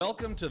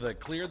Welcome to the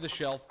Clear the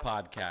Shelf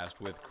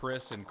podcast with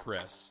Chris and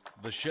Chris,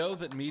 the show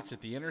that meets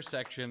at the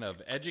intersection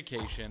of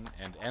education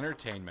and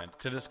entertainment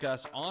to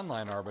discuss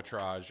online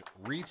arbitrage,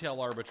 retail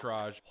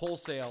arbitrage,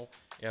 wholesale,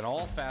 and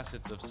all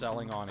facets of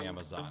selling on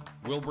Amazon.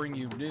 We'll bring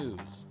you news,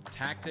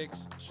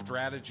 tactics,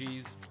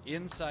 strategies,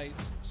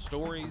 insights,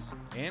 stories,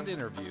 and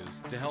interviews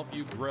to help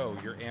you grow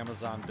your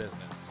Amazon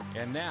business.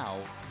 And now,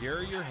 here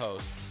are your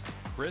hosts,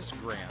 Chris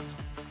Grant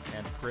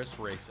and Chris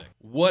Rasick.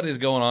 What is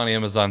going on,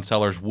 Amazon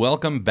sellers?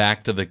 Welcome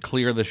back to the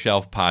Clear the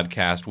Shelf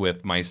podcast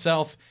with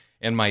myself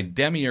and my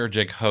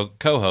demiurgic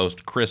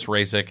co-host, Chris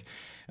Rasick.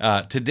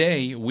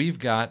 Today, we've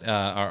got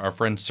our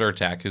friend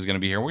Sertac, who's going to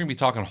be here. We're going to be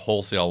talking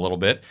wholesale a little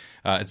bit.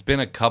 It's been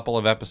a couple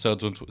of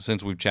episodes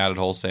since we've chatted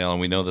wholesale, and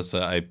we know this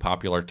is a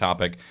popular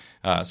topic,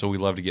 so we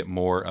love to get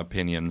more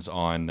opinions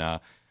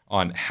on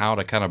how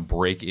to kind of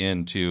break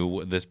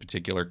into this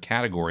particular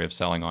category of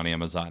selling on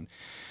Amazon.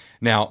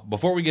 Now,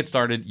 before we get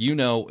started, you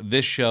know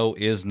this show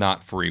is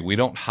not free. We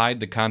don't hide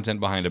the content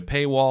behind a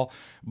paywall,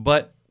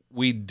 but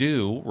we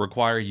do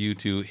require you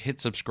to hit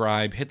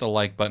subscribe, hit the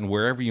like button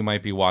wherever you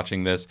might be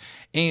watching this.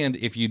 And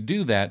if you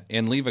do that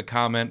and leave a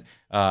comment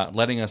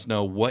letting us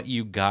know what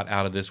you got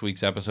out of this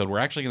week's episode, we're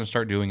actually going to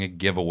start doing a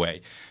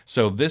giveaway.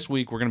 So this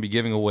week, we're going to be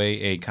giving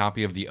away a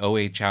copy of the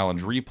OA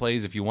Challenge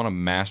replays. If you want to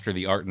master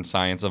the art and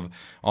science of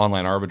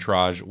online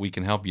arbitrage, we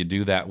can help you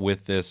do that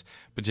with this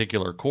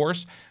particular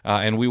course.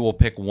 And we will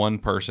pick one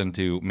person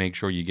to make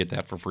sure you get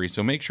that for free.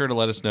 So make sure to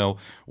let us know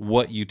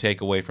what you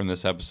take away from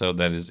this episode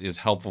that is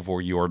helpful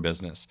for your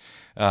business.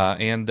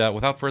 And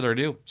without further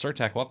ado,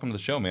 Sertac, welcome to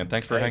the show, man.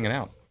 Thanks for hanging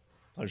out.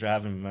 Pleasure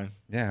having me, man.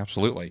 Yeah,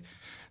 absolutely.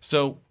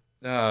 So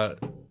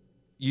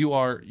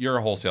you're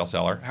a wholesale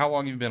seller. How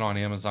long have you been on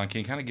Amazon? Can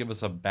you kind of give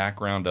us a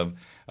background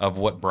of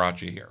what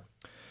brought you here?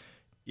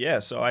 Yeah,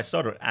 so I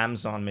started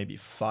Amazon maybe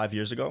 5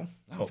 years ago.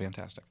 Oh,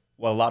 fantastic.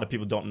 What a lot of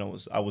people don't know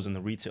is I was in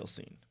the retail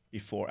scene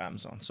before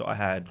Amazon. So I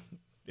had,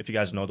 if you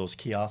guys know those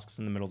kiosks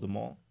in the middle of the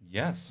mall.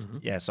 Yes. Mm-hmm.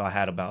 Yeah, so I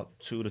had about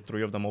 2 to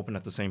 3 of them open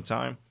at the same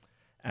time.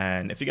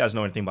 And if you guys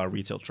know anything about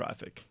retail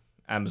traffic,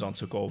 Amazon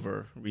took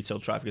over, retail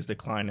traffic is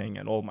declining,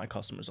 and all my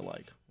customers are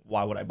like,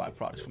 why would I buy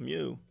products from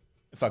you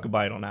if I could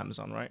buy it on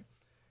Amazon, right?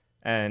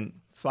 And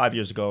 5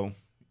 years ago,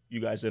 you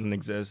guys didn't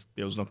exist.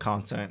 There was no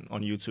content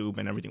on YouTube,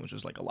 and everything was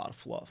just like a lot of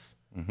fluff.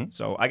 Mm-hmm.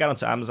 So I got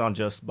into Amazon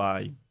just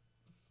by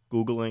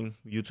Googling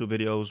YouTube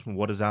videos.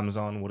 What is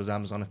Amazon? What is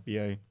Amazon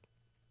FBA?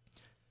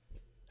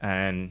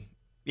 And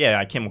yeah,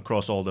 I came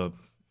across all the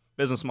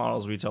business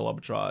models, retail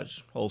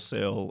arbitrage,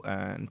 wholesale,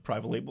 and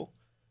private label.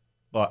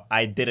 But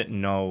I didn't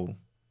know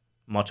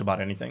much about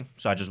anything.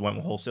 So I just went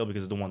with wholesale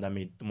because it's the one that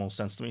made the most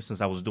sense to me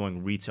since I was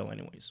doing retail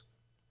anyways.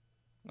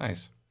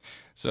 Nice.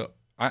 So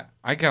I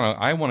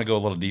want to go a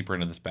little deeper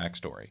into this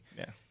backstory.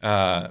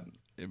 Yeah.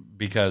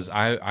 Because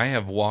I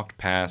have walked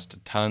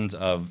past tons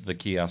of the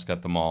kiosks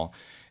at the mall.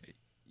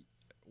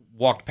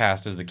 Walked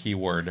past is the key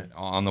word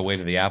on the way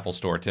to the Apple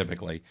store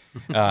typically.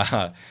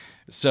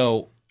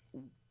 So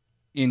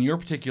in your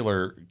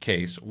particular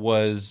case,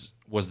 was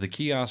the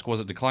kiosk, was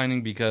it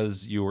declining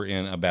because you were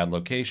in a bad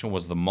location?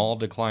 Was the mall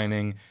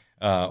declining?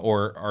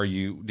 Or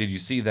did you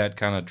see that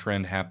kind of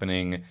trend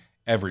happening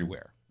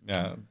everywhere?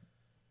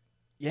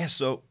 Yeah,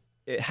 so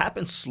it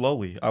happened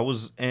slowly. I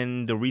was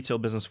in the retail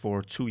business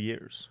for 2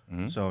 years.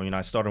 Mm-hmm. So,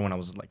 I started when I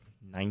was like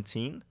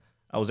 19.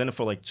 I was in it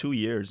for like 2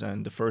 years,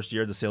 and the first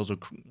year the sales were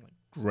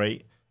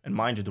great. And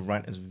mind you, the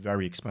rent is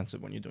very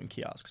expensive when you're doing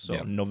kiosks. So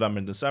in November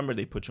and December,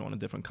 they put you on a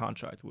different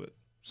contract with,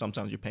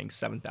 sometimes you're paying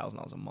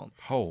 $7,000 a month.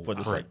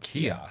 For a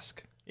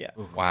kiosk. Yeah.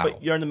 Wow.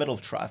 But you're in the middle of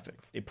traffic.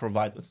 They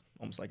provide, it's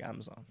almost like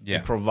Amazon. Yeah.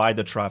 They provide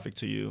the traffic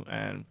to you.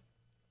 And,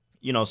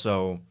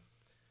 so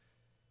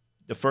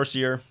the first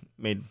year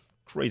made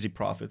crazy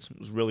profits. It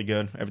was really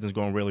good. Everything's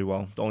going really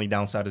well. The only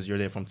downside is you're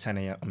there from 10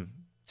 a.m.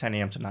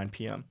 to 9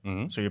 p.m.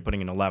 Mm-hmm. So you're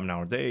putting in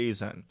 11-hour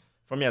days. And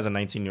for me as a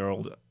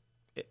 19-year-old,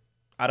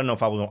 I don't know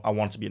if I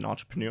wanted to be an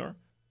entrepreneur,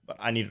 but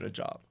I needed a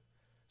job.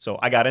 So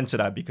I got into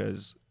that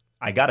because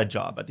I got a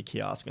job at the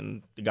kiosk,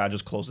 and the guy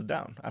just closed it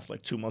down after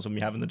like 2 months of me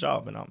having the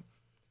job. And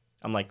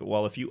I'm like,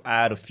 well, if you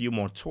add a few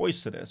more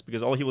toys to this,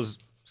 because all he was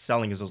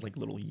selling is those like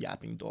little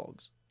yapping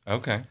dogs.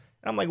 Okay.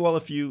 And I'm like, well,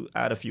 if you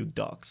add a few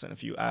ducks and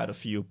if you add a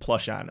few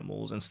plush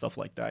animals and stuff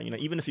like that,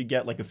 even if you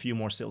get like a few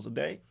more sales a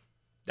day,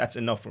 that's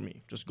enough for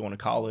me. Just going to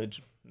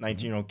college,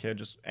 19-year-old kid,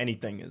 just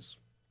anything is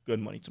good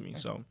money to me.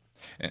 Okay. So,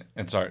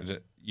 and sorry,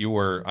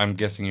 I'm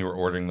guessing you were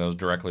ordering those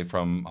directly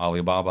from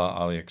Alibaba,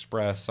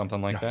 AliExpress,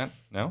 something like that?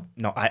 No?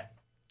 No,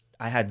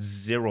 I had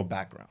zero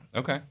background.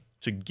 Okay.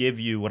 To give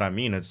you what I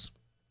mean, it's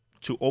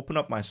to open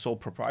up my sole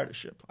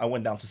proprietorship, I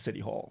went down to City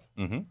Hall.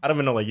 Mm-hmm. I don't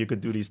even know you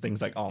could do these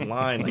things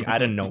online. I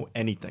didn't know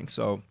anything.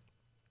 So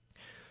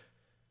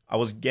I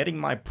was getting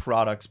my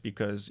products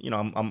because,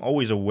 I'm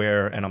always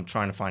aware and I'm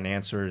trying to find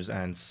answers.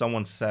 And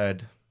someone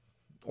said,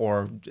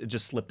 or it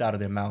just slipped out of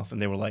their mouth,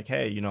 and they were like,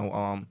 hey,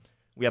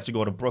 we have to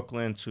go to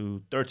Brooklyn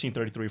to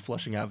 1333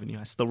 Flushing Avenue.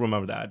 I still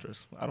remember the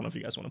address. I don't know if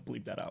you guys want to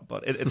bleep that out,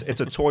 but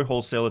it's a toy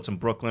wholesale. It's in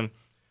Brooklyn.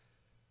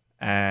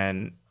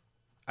 And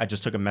I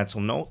just took a mental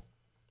note.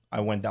 I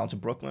went down to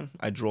Brooklyn.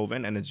 I drove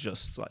in, and it's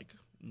just like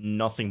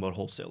nothing but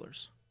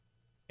wholesalers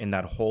in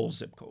that whole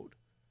zip code.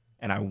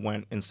 And I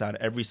went inside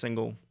every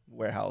single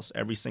warehouse,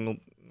 and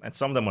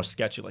some of them are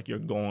sketchy. Like you're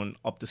going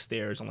up the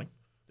stairs on like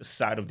the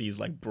side of these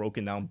like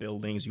broken down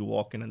buildings. You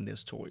walk in and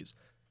there's toys.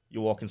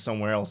 You walk in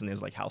somewhere else and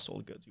there's like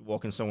household goods. You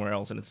walk in somewhere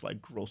else and it's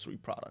like grocery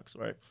products,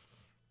 right?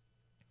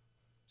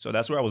 So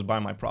that's where I was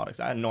buying my products.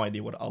 I had no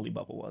idea what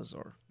Alibaba was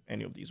or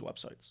any of these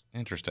websites.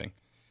 Interesting.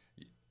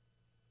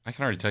 I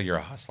can already tell you're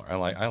a hustler. I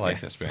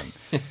like this, man.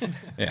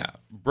 Yeah.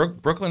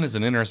 Brooklyn is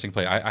an interesting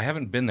place. I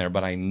haven't been there,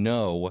 but I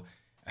know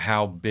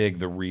how big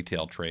the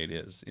retail trade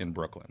is in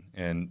Brooklyn.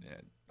 And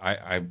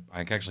I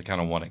actually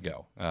kind of want to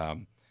go.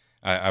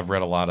 I've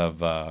read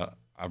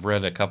I've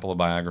read a couple of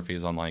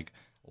biographies on like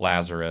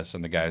Lazarus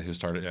and the guy who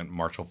started at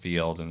Marshall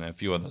Field and a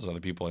few of those other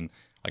people. And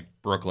like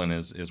Brooklyn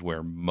is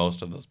where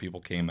most of those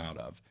people came out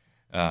of.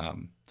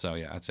 So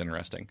yeah, it's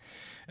interesting.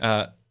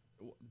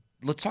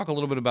 Let's talk a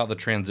little bit about the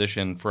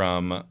transition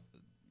from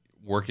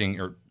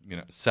working or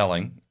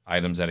selling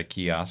items at a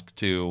kiosk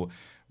to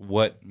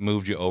what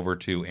moved you over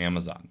to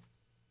Amazon.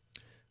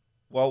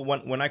 Well,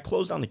 when I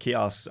closed down the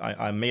kiosks,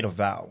 I made a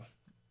vow.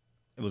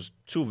 It was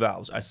 2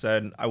 vows. I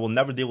said, I will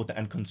never deal with the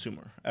end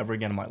consumer ever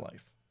again in my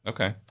life.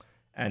 Okay.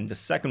 And the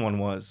second one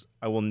was,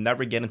 I will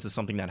never get into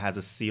something that has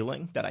a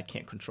ceiling that I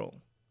can't control,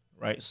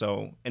 right?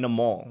 So in a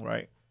mall,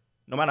 right,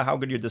 no matter how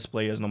good your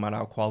display is, no matter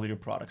how quality your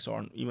products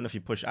are, even if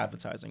you push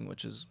advertising,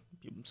 which is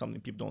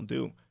something people don't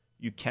do,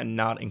 you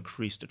cannot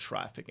increase the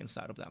traffic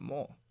inside of that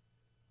mall.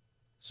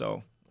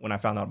 So when I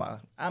found out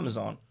about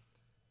Amazon,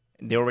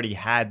 they already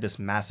had this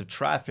massive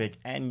traffic,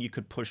 and you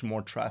could push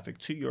more traffic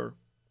to your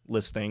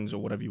listings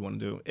or whatever you want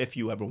to do if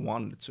you ever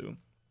wanted to.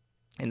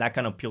 And that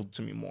kind of appealed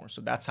to me more.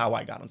 So that's how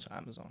I got into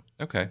Amazon.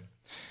 Okay.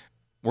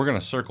 We're going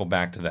to circle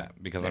back to that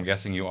because I'm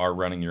guessing you are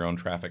running your own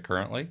traffic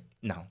currently?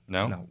 No.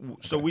 No?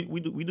 So we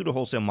do the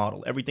wholesale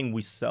model. Everything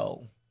we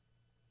sell,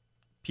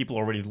 people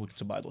are already looking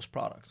to buy those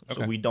products.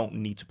 So we don't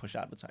need to push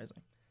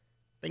advertising.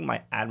 I think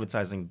my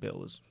advertising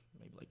bill is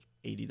maybe like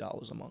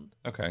 $80 a month.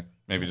 Okay.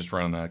 Maybe just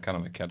running a kind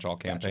of a catch-all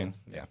campaign?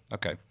 Yeah.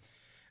 Okay.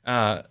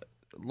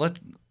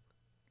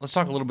 Let's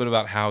talk a little bit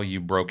about how you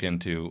broke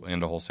into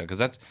wholesale, because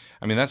that's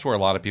where a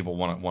lot of people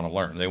want to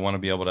learn. They want to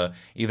be able to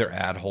either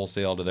add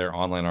wholesale to their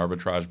online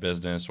arbitrage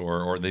business,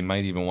 or they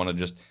might even want to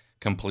just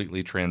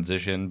completely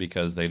transition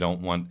because they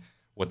don't want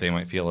what they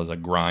might feel as a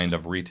grind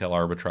of retail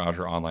arbitrage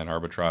or online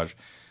arbitrage.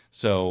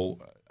 So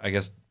I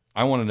guess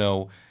I want to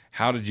know,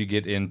 how did you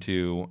get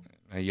into?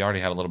 You already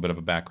had a little bit of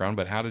a background,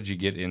 but how did you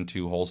get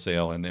into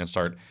wholesale and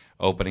start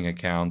opening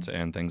accounts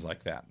and things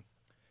like that?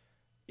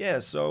 Yeah,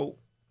 so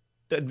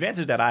the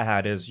advantage that I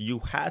had is you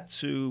had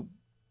to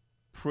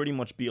pretty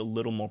much be a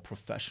little more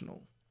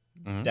professional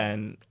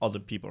than other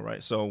people,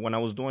 right? So when I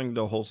was doing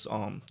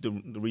the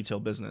the retail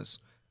business,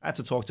 I had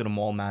to talk to the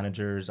mall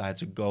managers. I had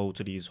to go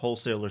to these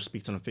wholesalers,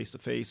 speak to them face to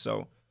face.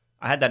 So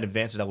I had that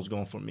advantage that was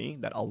going for me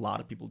that a lot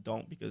of people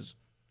don't, because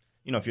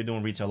if you're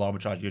doing retail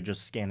arbitrage, you're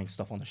just scanning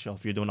stuff on the shelf.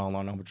 If you're doing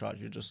online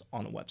arbitrage, you're just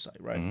on a website,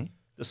 right? Mm-hmm.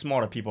 The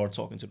smarter people are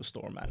talking to the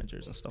store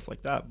managers and stuff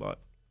like that. But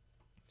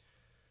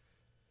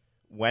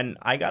when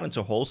I got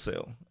into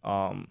wholesale,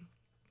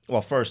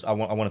 well, first, I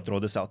want to throw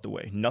this out the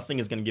way. Nothing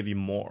is going to give you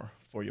more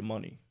for your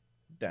money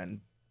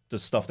than the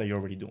stuff that you're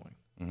already doing.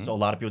 Mm-hmm. So a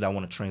lot of people that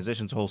want to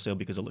transition to wholesale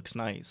because it looks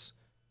nice,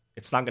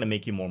 it's not going to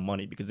make you more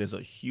money because there's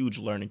a huge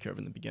learning curve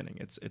in the beginning.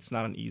 It's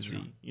not an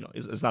easy,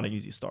 it's not an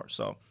easy start.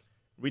 So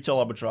retail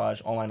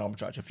arbitrage, online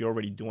arbitrage, if you're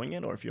already doing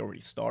it or if you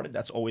already started,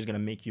 that's always going to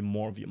make you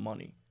more of your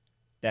money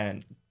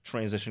than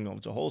transitioning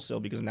over to wholesale,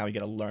 because now you got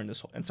to learn this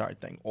whole entire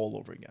thing all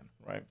over again,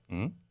 right?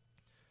 Mm-hmm.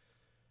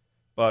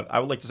 But I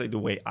would like to say the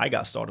way I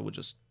got started was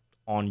just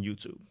on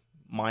YouTube.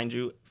 Mind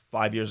you,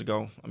 5 years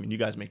ago, you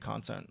guys make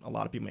content. A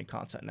lot of people make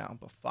content now.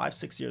 But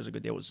 5-6 years ago,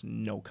 there was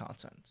no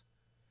content.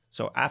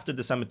 So after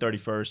December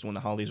 31st, when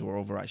the holidays were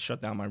over, I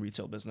shut down my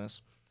retail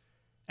business.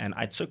 And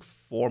I took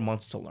 4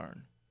 months to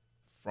learn,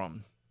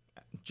 from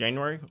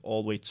January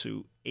all the way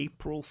to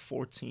April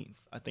 14th.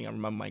 I think I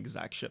remember my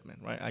exact shipment,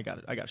 right? I got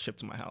it shipped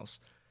to my house.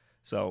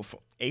 So for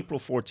April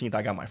 14th,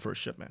 I got my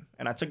first shipment.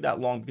 And I took that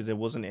long because there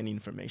wasn't any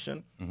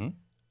information. Mm-hmm.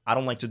 I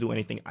don't like to do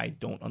anything I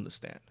don't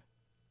understand.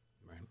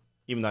 Right.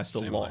 Even though I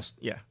still lost.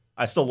 Yeah.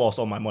 I still lost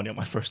all my money on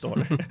my first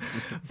order.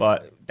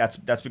 But that's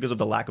because of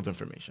the lack of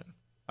information.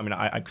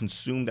 I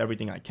consumed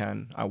everything I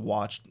can. I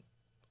watched.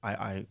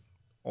 I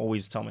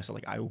always tell myself,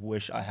 I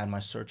wish I had my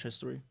search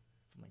history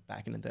from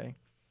back in the day,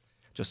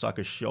 just so I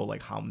could show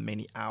how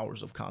many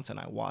hours of content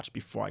I watched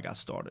before I got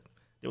started.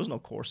 There was no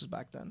courses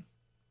back then.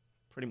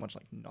 Pretty much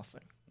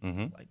nothing.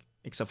 Mm-hmm.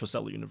 Except for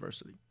Seller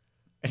University.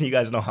 And you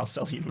guys know how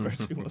Seller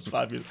University was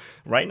 5 years.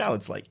 Right now,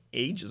 it's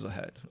ages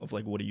ahead of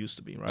what it used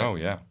to be, right? Oh,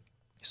 yeah.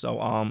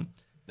 So,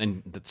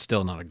 and that's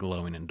still not a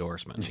glowing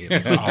endorsement.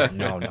 Oh,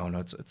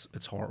 no.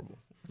 It's horrible.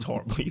 It's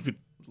horrible. You could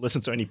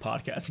listen to any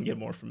podcast and get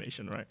more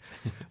information, right?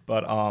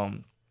 But,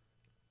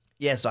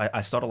 so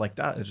I started like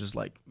that. It's just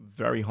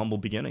very humble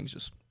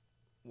beginnings.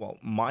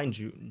 Mind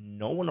you,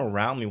 no one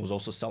around me was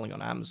also selling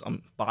on Amazon.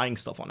 I'm buying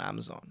stuff on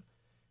Amazon.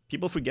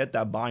 people forget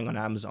that buying on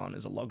Amazon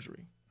is a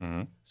luxury.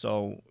 Mm-hmm.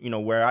 So,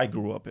 where I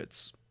grew up,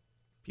 it's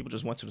people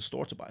just went to the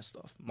store to buy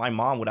stuff. My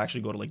mom would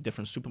actually go to like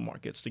different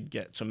supermarkets to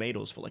get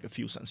tomatoes for like a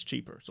few cents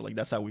cheaper. So like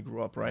that's how we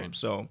grew up, right?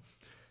 So,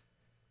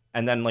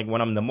 and then like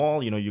when I'm in the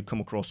mall, you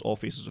come across all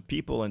faces of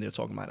people and they're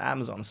talking about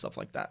Amazon and stuff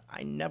like that.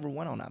 I never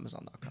went on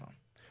Amazon.com.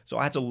 So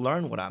I had to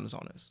learn what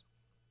Amazon is.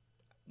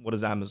 What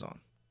is Amazon?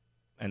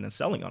 And then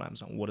selling on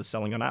Amazon. What is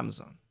selling on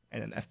Amazon?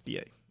 And then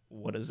FBA.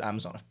 What is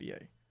Amazon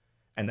FBA?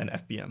 And then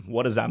FBM.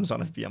 What is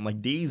Amazon FBM?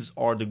 Like these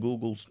are the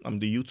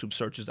the YouTube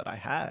searches that I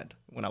had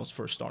when I was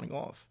first starting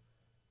off.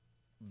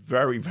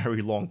 Very,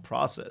 very long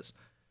process.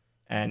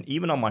 And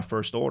even on my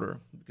first order,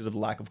 because of the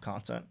lack of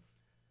content,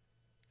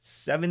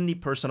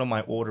 70% of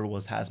my order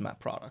was hazmat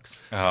products.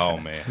 Oh,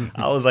 man.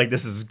 I was like,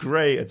 this is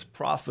great. It's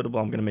profitable.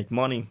 I'm going to make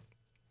money.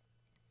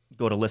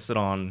 Go to list it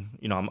on,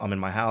 I'm in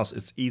my house.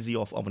 It's easy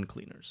off oven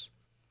cleaners.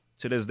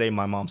 To this day,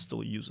 my mom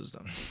still uses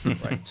them,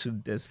 right? To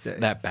this day.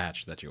 That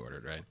batch that you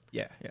ordered, right?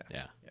 Yeah.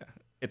 Yeah.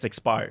 It's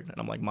expired. And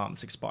I'm like, Mom,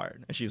 it's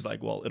expired. And she's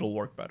like, well, it'll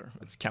work better.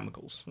 It's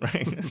chemicals,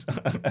 right?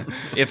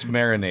 It's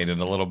marinated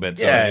a little bit,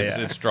 so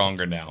it's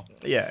stronger now.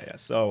 Yeah.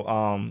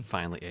 So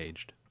Finally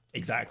aged.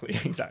 exactly.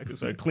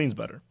 So it cleans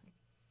better.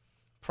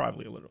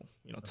 Probably a little,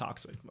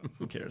 toxic, but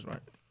who cares,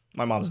 right?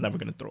 My mom's never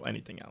going to throw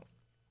anything out.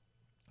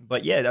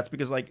 But yeah, that's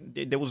because like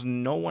there was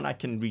no one I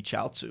can reach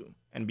out to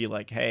and be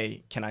like,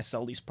 hey, can I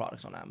sell these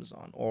products on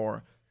Amazon?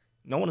 Or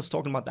no one is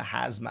talking about the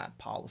hazmat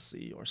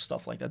policy or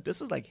stuff like that.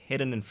 This is like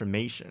hidden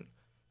information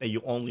that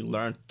you only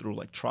learn through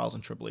like trials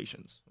and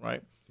tribulations,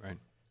 right? Right.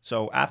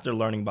 So after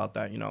learning about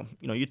that,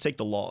 you take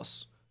the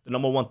loss. The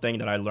number one thing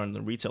that I learned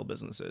in the retail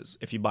business is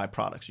if you buy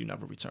products, you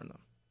never return them,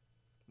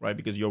 right?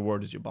 Because your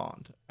word is your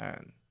bond.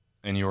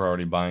 And you were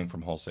already buying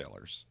from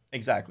wholesalers.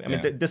 Exactly. I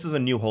mean, this is a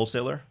new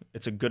wholesaler.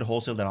 It's a good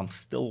wholesaler that I'm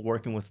still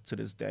working with to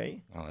this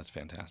day. Oh, that's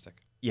fantastic.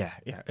 Yeah.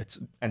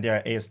 And they're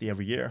at ASD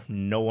every year.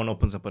 No one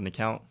opens up an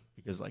account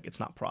because like it's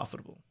not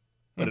profitable,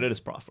 but it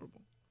is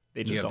profitable.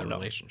 They just You have don't the know.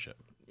 relationship.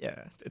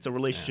 Yeah, it's a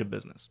relationship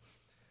business.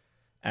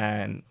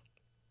 And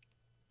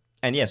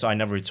yeah, so I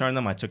never returned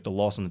them. I took the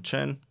loss on the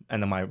chin,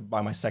 and then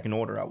by my second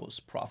order, I was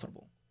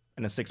profitable.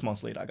 And then 6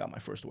 months later, I got my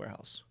first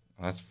warehouse.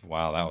 That's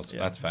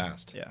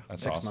fast. Yeah,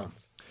 that's 6 awesome.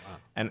 months. Wow.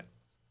 And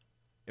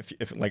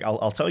if like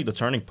I'll tell you the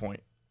turning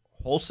point.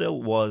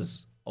 Wholesale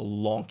was a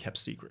long kept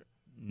secret.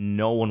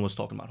 No one was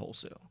talking about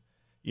wholesale.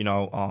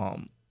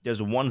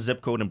 There's one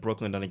zip code in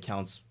Brooklyn that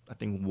accounts, I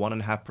think,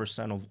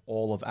 1.5% of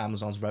all of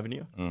Amazon's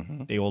revenue.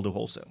 Mm-hmm. They all do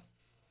wholesale.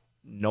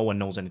 No one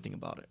knows anything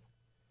about it.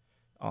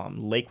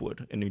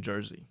 Lakewood in New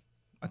Jersey,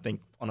 I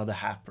think another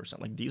 0.5%.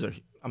 Like these are,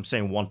 I'm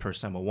saying 1%,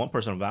 but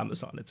 1% of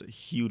Amazon, it's a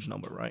huge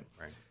number, right?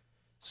 Right.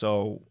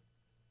 So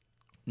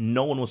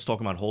no one was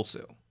talking about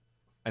wholesale.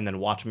 And then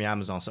Watch Me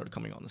Amazon started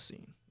coming on the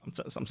scene.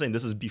 I'm saying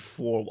this is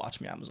before Watch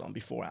Me Amazon,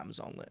 before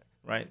Amazon lit,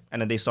 right? And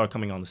then they start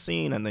coming on the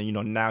scene, and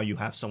then, now you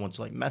have someone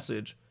to like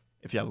message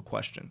if you have a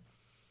question.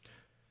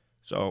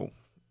 So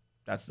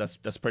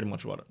that's pretty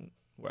much where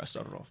I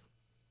started off.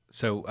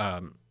 So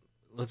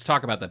let's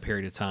talk about that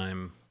period of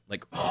time.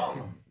 Like,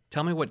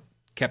 tell me what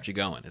kept you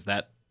going. Is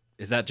that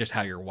just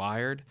how you're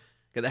wired?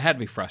 Because it had to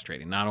be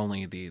frustrating. Not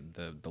only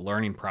the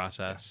learning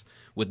process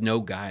with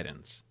no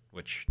guidance,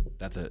 which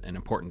that's an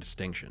important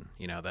distinction.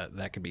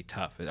 That could be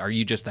tough. Are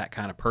you just that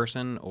kind of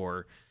person,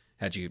 or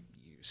had you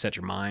set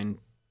your mind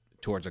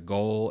towards a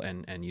goal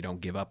and you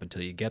don't give up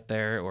until you get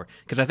there? Or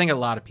because I think a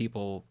lot of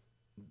people,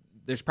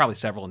 there's probably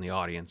several in the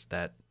audience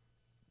that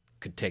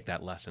could take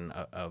that lesson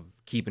of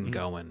keeping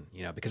going,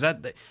 because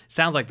that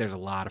sounds like there's a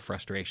lot of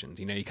frustrations.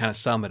 You kind of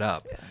sum it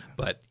up,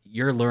 but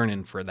you're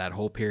learning for that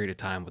whole period of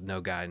time with no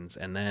guidance,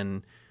 and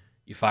then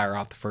you fire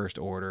off the first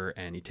order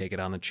and you take it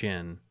on the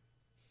chin.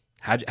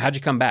 How'd you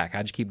come back?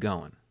 How'd you keep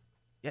going?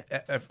 Yeah,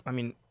 I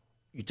mean,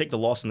 you take the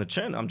loss in the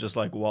chin. I'm just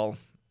like, well,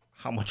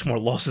 how much more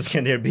losses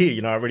can there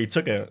be? I already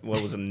took a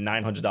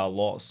 $900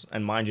 loss,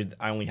 and mind you,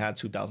 I only had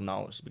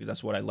 $2,000 because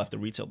that's what I left the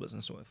retail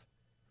business with.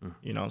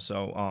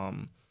 So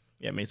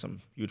I made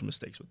some huge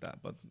mistakes with that,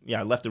 but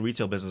I left the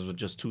retail business with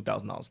just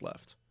 $2,000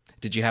 left.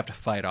 Did you have to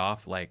fight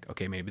off like,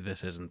 okay, maybe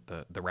this isn't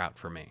the route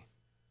for me?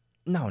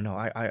 No.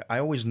 I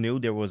always knew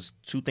there was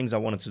two things I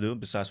wanted to do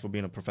besides for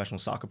being a professional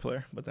soccer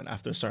player. But then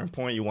after a certain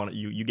point,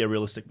 you get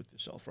realistic with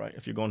yourself, right?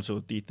 If you're going to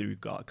a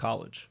D3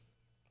 college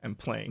and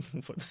playing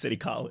for the City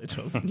College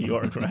of New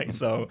York, right?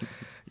 So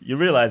you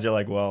realize you're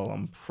like, well,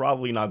 I'm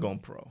probably not going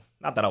pro.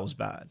 Not that I was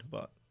bad,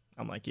 but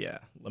I'm like, yeah,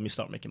 let me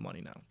start making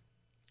money now.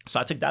 So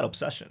I took that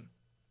obsession,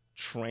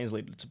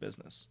 translated it to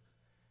business.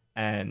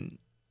 And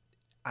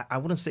I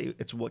wouldn't say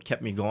it's what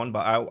kept me going,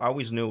 but I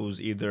always knew it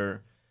was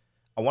either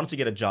I wanted to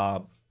get a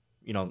job,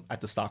 at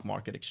the stock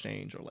market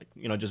exchange, or like,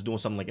 just doing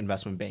something like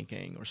investment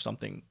banking or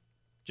something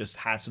just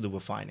has to do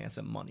with finance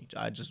and money.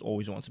 I just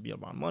always wanted to be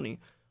around money.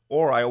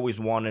 Or I always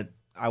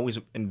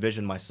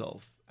envisioned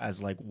myself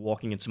as like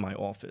walking into my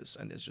office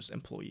and there's just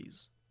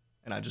employees.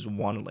 And I just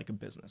wanted like a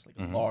business, like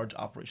a large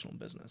operational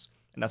business.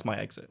 And that's my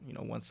exit.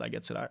 Once I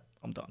get to that,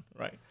 I'm done,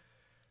 right?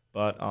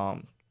 But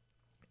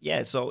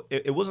so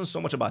it wasn't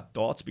so much about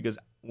thoughts, because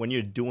when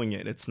you're doing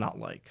it, it's not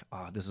like,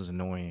 this is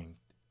annoying.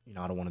 You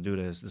know, I don't want to do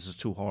this. This is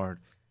too hard.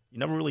 You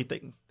never really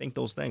think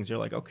those things. You're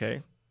like,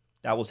 okay,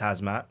 that was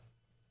hazmat.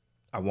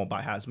 I won't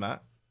buy hazmat.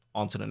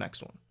 On to the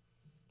next one.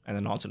 And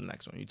then on to the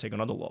next one. You take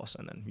another loss,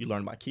 and then you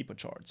learn about keeper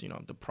charts. You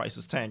know, the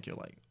prices tank. You're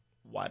like,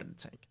 why did it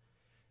tank?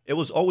 It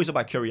was always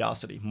about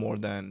curiosity more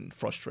than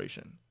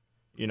frustration.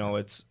 You know,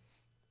 it's,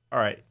 all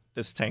right,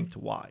 this tanked,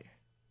 why?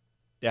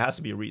 There has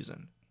to be a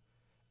reason.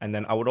 And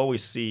then I would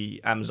always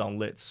see Amazon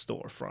Lit's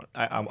storefront.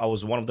 I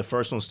was one of the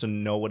first ones to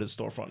know what his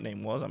storefront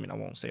name was. I mean, I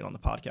won't say it on the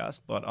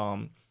podcast, but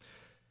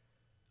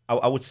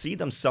I would see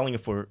them selling it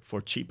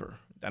for cheaper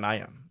than I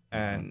am.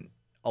 And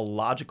a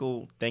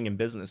logical thing in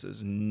business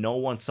is no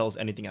one sells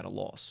anything at a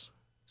loss.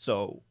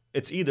 So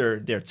it's either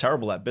they're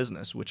terrible at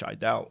business, which I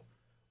doubt,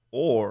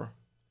 or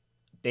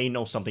they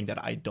know something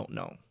that I don't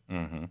know.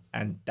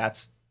 And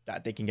that's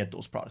that they can get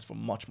those products for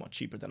much, much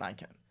cheaper than I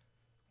can.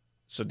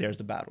 So there's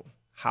the battle.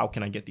 How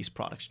can I get these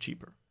products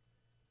cheaper?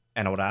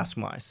 And I would ask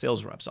my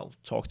sales reps. I'll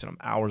talk to them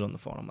hours on the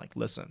phone. I'm like,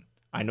 listen,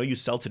 I know you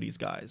sell to these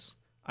guys.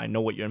 I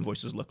know what your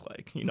invoices look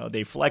like. You know,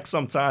 they flex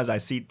sometimes. I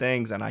see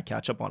things and I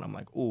catch up on them. I'm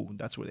like, ooh,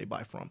 that's where they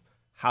buy from.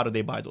 How do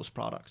they buy those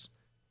products?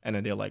 And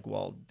then they're like,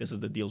 well, this is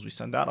the deals we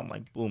send out. I'm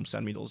like, boom,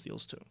 send me those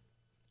deals too.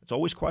 It's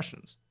always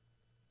questions.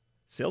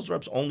 Sales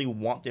reps only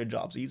want their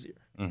jobs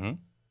easier.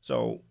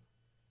 So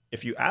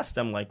if you ask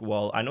them like,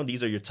 well, I know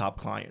these are your top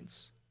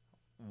clients.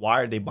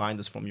 Why are they buying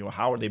this from you? Or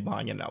how are they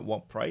buying it and at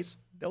what price?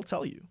 They'll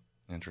tell you.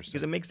 Interesting.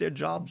 Because it makes their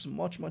jobs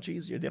much, much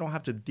easier. They don't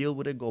have to deal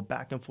with it, go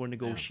back and forth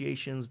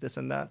negotiations, this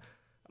and that.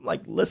 I'm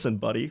like, listen,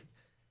 buddy,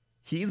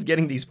 he's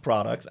getting these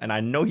products, and I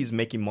know he's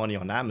making money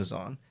on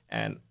Amazon,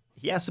 and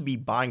he has to be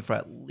buying for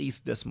at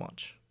least this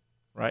much,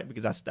 right?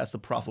 Because that's the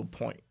profitable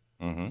point.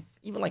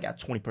 Even like at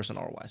 20%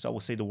 ROI. So I will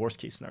say the worst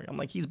case scenario. I'm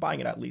like, he's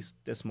buying it at least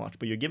this much,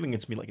 but you're giving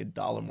it to me like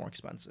 $1 more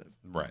expensive.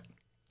 Right.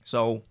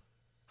 So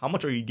how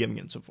much are you giving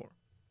it to for?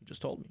 He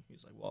just told me.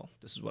 He's like, well,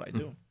 this is what I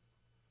do.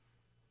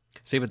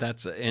 See, but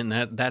that's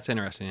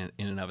interesting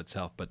in and of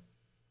itself. But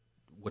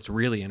what's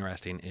really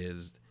interesting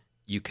is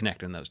you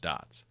connecting those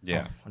dots.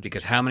 Yeah.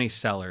 Because how many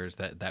sellers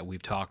that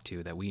we've talked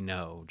to that we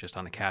know just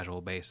on a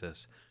casual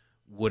basis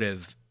would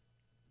have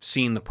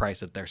seen the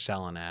price that they're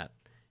selling at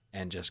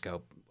and just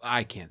go,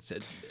 I can't.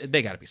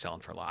 They got to be selling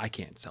for a lot. I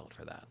can't sell it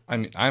for that. I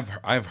mean,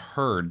 I've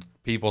heard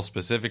people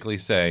specifically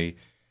say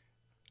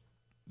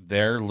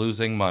they're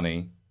losing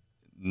money.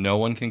 No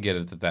one can get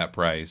it at that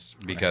price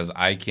because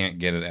I can't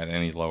get it at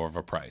any lower of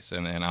a price.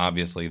 And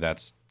obviously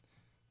it's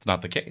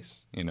not the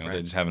case. You know,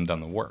 they just haven't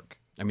done the work.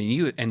 I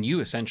mean, you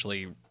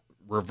essentially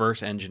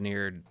reverse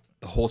engineered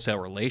the wholesale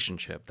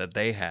relationship that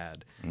they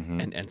had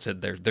and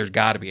said there's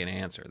got to be an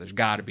answer. There's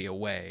got to be a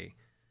way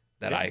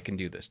that I can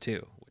do this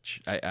too. Which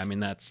I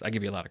mean, I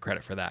give you a lot of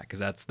credit for that because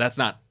that's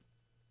not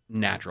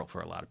natural for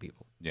a lot of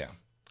people. Yeah.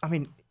 I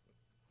mean,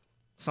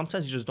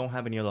 sometimes you just don't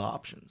have any other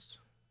options.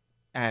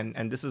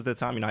 And this is the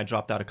time, you know, I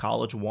dropped out of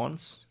college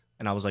once,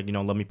 and I was like, you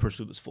know, let me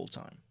pursue this full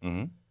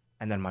time.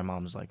 And then my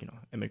mom was like, you know,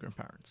 immigrant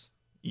parents,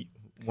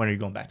 when are you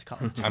going back to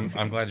college?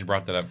 I'm glad you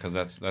brought that up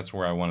because that's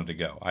where I wanted to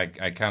go. I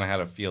kind of had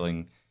a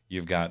feeling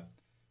you've got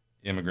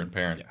immigrant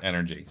parent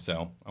energy,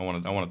 so I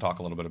want to talk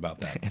a little bit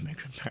about that.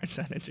 Immigrant parents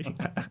energy.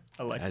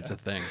 I like That's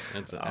that. a thing.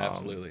 That's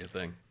absolutely a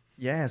thing.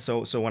 Yeah.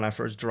 So when I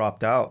first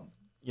dropped out,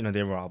 you know,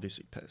 they were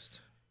obviously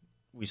pissed.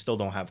 We still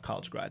don't have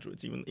college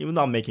graduates, even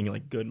though I'm making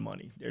like good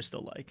money. They're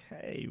still like,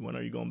 hey, when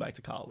are you going back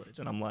to college?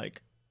 And I'm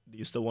like, do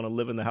you still want to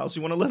live in the house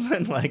you want to live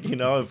in? Like, you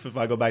know, if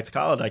I go back to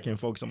college, I can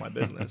focus on my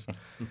business.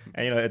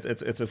 And, you know,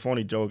 it's a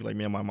funny joke. Like,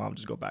 me and my mom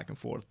just go back and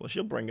forth, but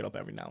she'll bring it up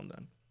every now and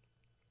then.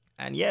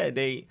 And yeah,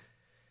 they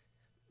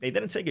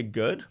didn't take it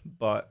good,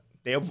 but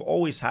they have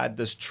always had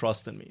this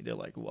trust in me. They're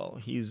like, well,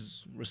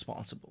 he's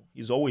responsible.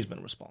 He's always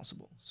been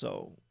responsible.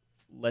 So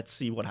let's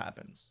see what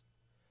happens.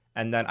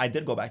 And then I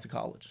did go back to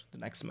college the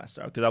next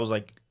semester because I was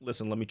like,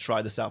 listen, let me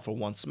try this out for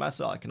one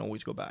semester. I can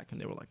always go back.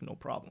 And they were like, no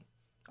problem.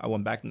 I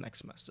went back the next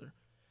semester.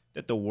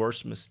 Did the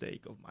worst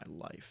mistake of my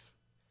life.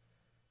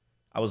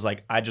 I was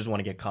like, I just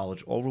want to get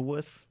college over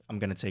with. I'm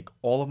going to take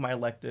all of my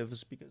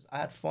electives because I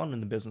had fun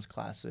in the business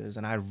classes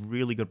and I had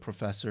really good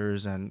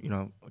professors and, you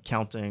know,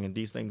 accounting and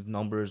these things,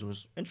 numbers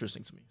was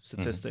interesting to me.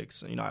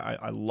 Statistics, you know,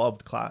 I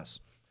loved class.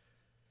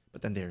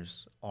 But then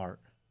there's art,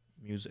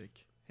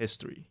 music,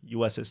 history,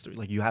 U.S. history.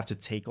 Like, you have to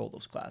take all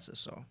those classes.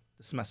 So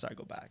the semester I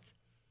go back,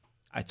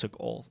 I took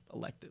all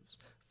electives.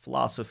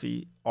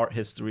 Philosophy, art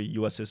history,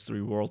 U.S.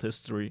 history, world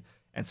history,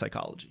 and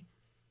psychology.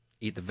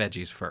 Eat the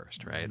veggies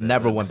first, right?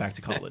 Never went back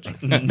to college.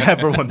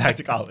 Never went back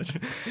to college.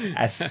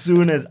 As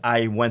soon as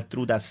I went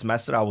through that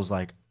semester, I was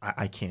like,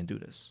 I can't do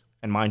this.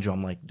 And mind you,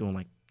 I'm like doing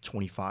like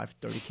 25,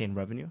 30K in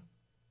revenue,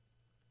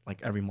 like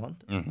every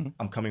month.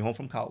 I'm coming home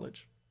from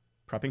college,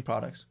 prepping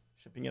products,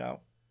 shipping it out,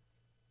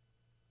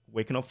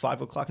 waking up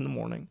 5 o'clock in the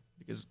morning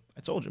because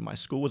I told you, my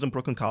school was in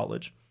Brooklyn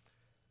College.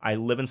 I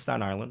live in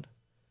Staten Island.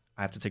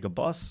 I have to take a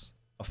bus,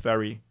 a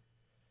ferry,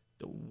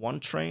 the 1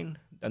 train,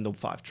 then the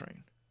 5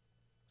 train.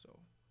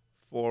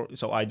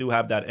 So I do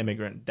have that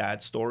immigrant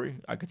dad story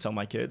I could tell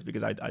my kids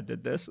because I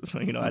did this. So,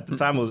 you know, at the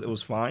time it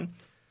was fine.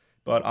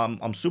 But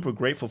I'm super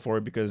grateful for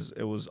it because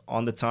it was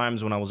on the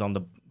times when I was on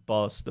the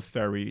bus, the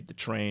ferry, the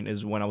train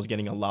is when I was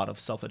getting a lot of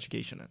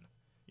self-education in.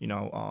 You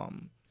know,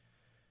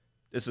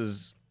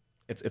 it's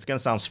gonna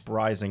sound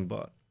surprising,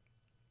 but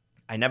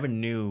I never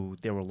knew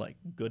there were like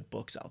good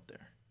books out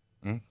there.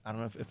 I don't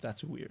know if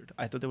that's weird.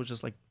 I thought there was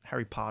just like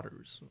Harry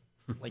Potter's.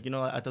 Like, you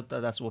know, I thought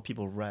that's what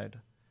people read.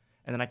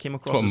 And then I came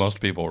across That's what most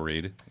people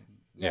read.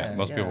 Yeah,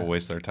 most people yeah.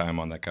 waste their time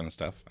on that kind of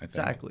stuff, I think.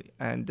 Exactly.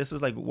 And this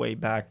is like way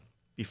back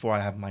before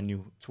I have my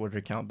new Twitter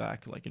account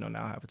back. Like, you know,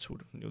 now I have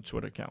a new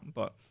Twitter account.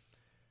 But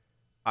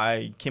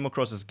I came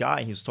across this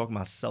guy. He was talking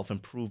about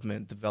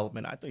self-improvement,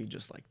 development. I thought he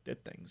just like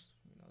did things.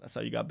 You know, that's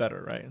how you got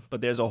better, right?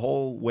 But there's a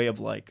whole way of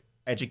like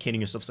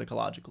educating yourself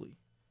psychologically,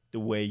 the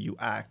way you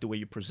act, the way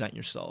you present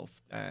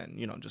yourself, and,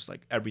 you know, just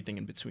like everything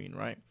in between,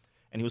 right?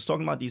 And he was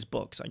talking about these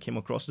books. I came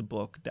across the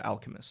book, The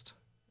Alchemist.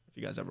 If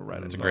you guys ever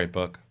read it. It's a great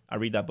book. I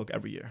read that book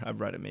every year. I've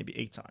read it maybe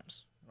 8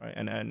 times, right?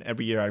 And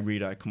every year I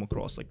read it, I come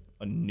across like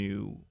a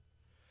new,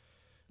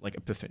 like,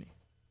 epiphany.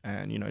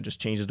 And, you know, it just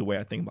changes the way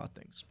I think about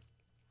things.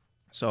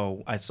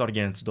 So I started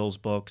getting into those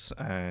books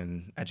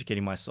and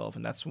educating myself,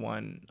 and that's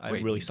when I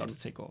Wait, really started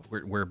to take off.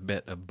 We're a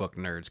bit of book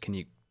nerds. Can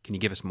you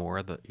give us more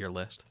of your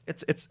list?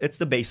 It's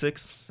the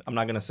basics. I'm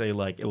not gonna say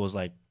like it was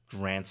like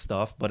grand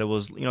stuff, but it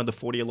was, you know, the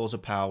 48 Laws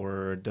of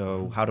Power,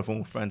 the How to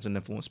Influence Friends and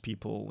Influence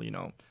People. You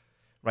know,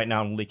 right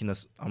now I'm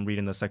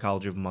reading The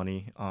Psychology of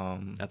Money.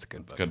 That's a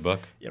good book. Good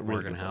book. Yeah, really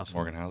Morgan good book. Housel.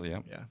 Morgan Housel, yeah.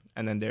 Yeah,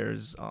 and then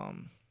there's The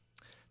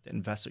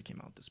Investor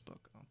came out with this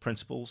book,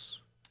 Principles.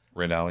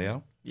 Ray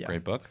Dalio, Yeah.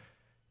 great book.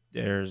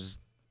 There's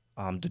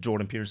the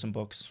Jordan Peterson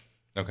books.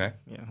 Okay.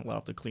 Yeah, a lot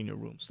of the clean your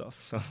room stuff.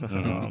 So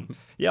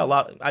yeah, a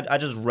lot. I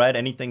just read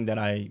anything that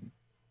I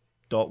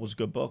thought was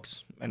good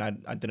books, and I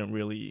didn't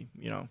really,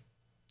 you know,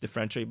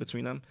 differentiate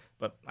between them.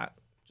 But I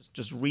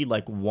just read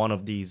like one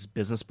of these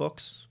business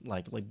books.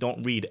 Like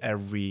don't read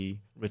every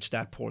Rich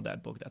Dad Poor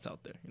Dad book that's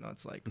out there. You know,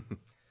 it's like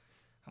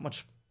how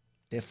much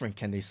different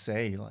can they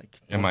say? Like,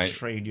 don't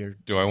trade your.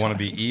 Do I want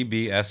to time. be E,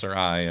 B, S, or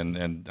I?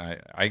 And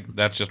I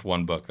that's just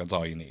one book. That's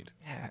all you need.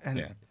 Yeah, and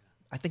Yeah.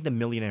 I think The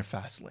Millionaire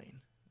Fast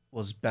Lane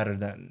was better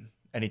than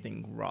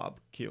anything Rob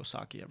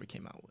Kiyosaki ever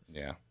came out with.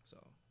 Yeah. So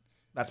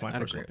that's my I'd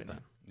personal agree with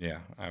opinion. Yeah,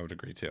 I would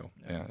agree too.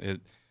 Yeah.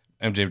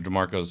 MJ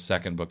DeMarco's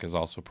second book is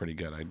also pretty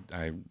good.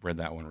 I read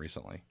that one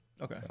recently.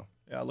 Okay. So.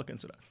 Yeah, I'll look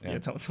into that. Yeah. Yeah,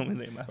 tell me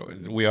the name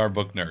after. We are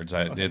book nerds.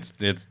 It's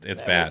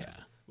bad. Yeah.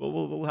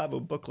 We'll have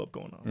a book club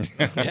going on.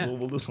 Yeah.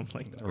 we'll do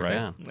something like that. We're Right.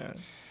 down. Yeah.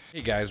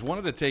 Hey guys,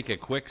 wanted to take a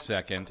quick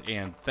second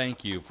and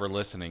thank you for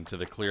listening to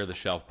the Clear the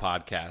Shelf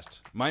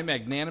podcast. My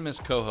magnanimous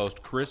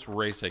co-host Chris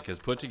Rasick has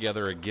put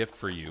together a gift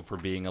for you for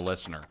being a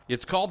listener.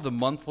 It's called the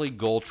Monthly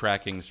Goal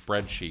Tracking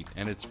Spreadsheet,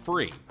 and it's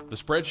free. The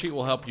spreadsheet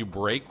will help you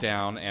break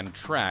down and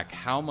track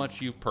how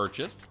much you've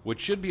purchased, which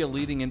should be a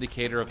leading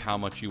indicator of how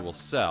much you will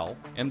sell,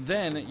 and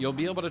then you'll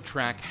be able to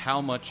track how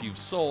much you've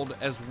sold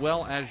as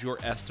well as your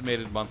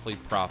estimated monthly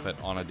profit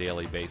on a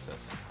daily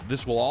basis.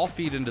 This will all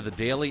feed into the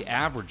daily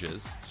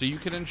averages so you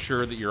can ensure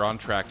that you're on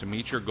track to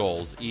meet your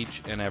goals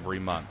each and every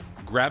month.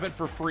 Grab it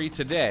for free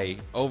today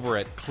over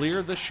at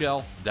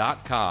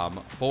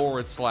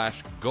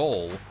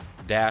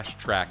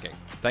cleartheshelf.com/goal-tracking.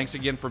 Thanks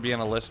again for being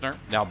a listener.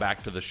 Now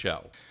back to the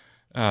show.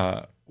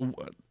 Let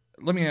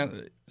me ask,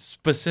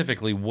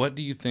 specifically, what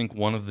do you think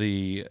one of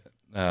the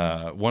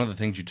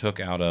things you took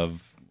out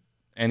of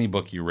any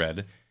book you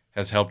read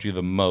has helped you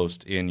the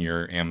most in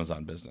your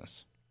Amazon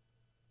business?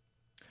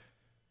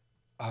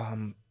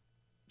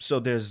 So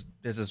there's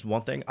this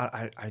one thing.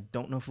 I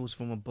don't know if it was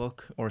from a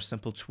book or a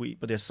simple tweet,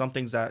 but there's some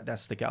things that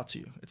stick out to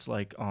you. It's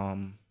like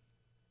who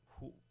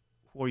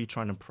are you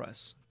trying to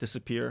impress?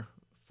 Disappear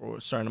for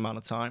a certain amount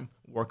of time,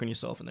 work on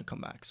yourself, and then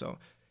come back. So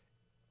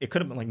it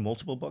could have been like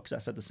multiple books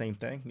that said the same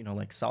thing, you know,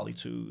 like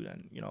Solitude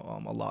and, you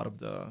know, a lot of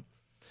the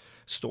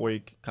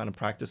Stoic kind of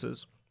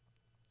practices.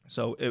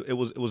 So it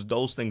was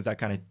those things that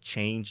kind of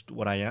changed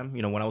what I am.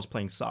 You know, when I was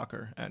playing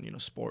soccer and, you know,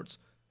 sports,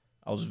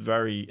 I was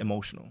very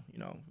emotional. You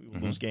know, we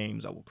would lose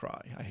games, I would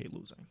cry. I hate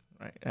losing,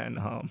 right? And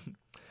I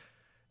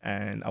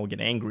would get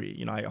angry.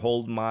 You know, I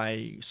hold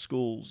my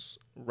school's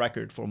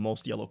record for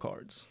most yellow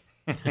cards.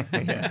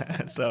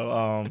 Yeah.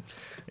 So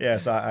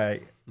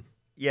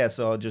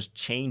so just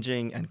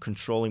changing and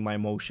controlling my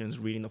emotions,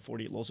 reading the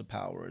 48 Laws of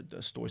Power,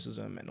 the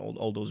Stoicism, and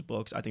all those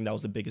books. I think that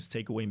was the biggest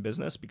takeaway in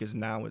business because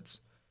now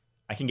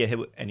I can get hit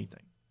with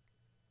anything.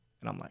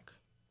 And I'm like,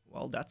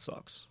 well, that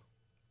sucks.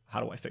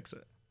 How do I fix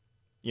it?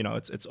 You know,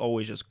 it's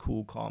always just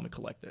cool, calm, and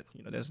collected.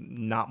 You know, there's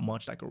not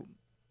much that could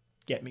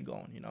get me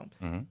going, you know,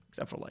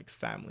 except for like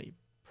family,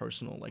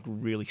 personal, like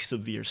really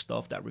severe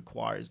stuff that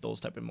requires those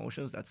type of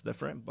emotions. That's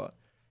different. But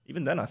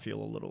even then I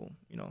feel a little,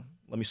 you know,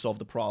 let me solve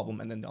the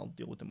problem and then I'll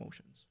deal with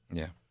emotions.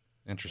 Yeah,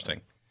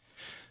 interesting.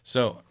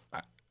 So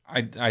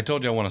I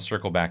told you I want to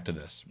circle back to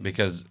this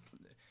because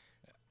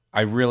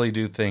I really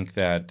do think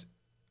that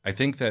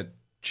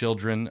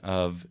children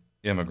of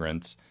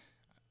immigrants,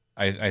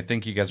 I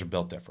think you guys are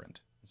built different.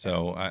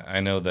 So I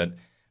know that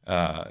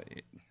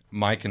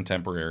my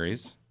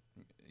contemporaries,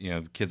 you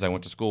know, kids I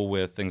went to school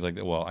with, things like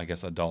that. Well, I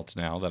guess adults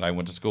now that I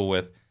went to school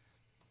with,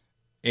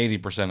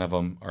 80% of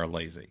them are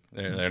lazy.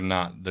 They're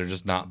not. They're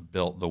just not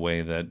built the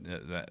way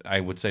that I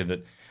would say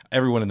that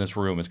everyone in this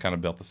room is kind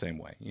of built the same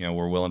way.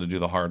 We're willing to do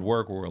the hard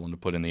work. We're willing to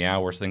put in the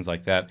hours, things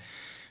like that.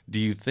 Do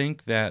you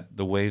think that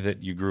the way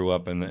that you grew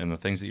up and the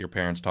things that your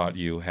parents taught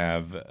you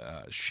have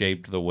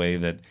shaped the way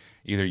that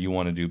either you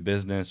want to do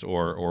business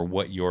or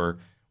what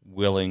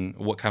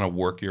kind of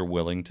work you're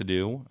willing to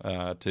do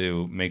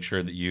to make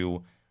sure that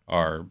you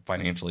are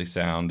financially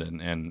sound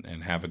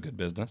and have a good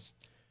business?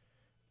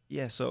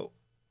 Yeah, so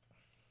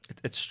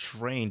it's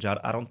strange.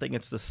 I don't think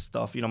it's the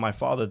stuff. My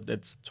father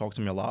did talk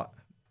to me a lot,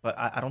 but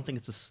I don't think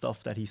it's the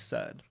stuff that he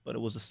said, but it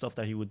was the stuff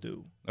that he would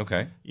do.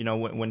 Okay.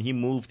 When he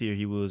moved here,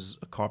 he was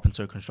a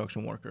carpenter,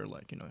 construction worker,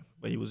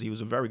 but he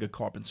was a very good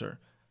carpenter.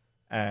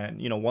 And,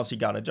 once he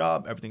got a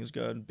job, everything is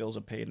good, bills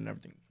are paid and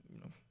everything,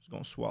 is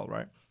going swell,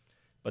 right?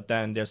 But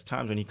then there's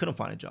times when he couldn't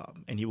find a job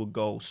and he would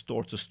go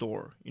store to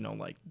store,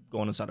 like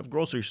going inside of a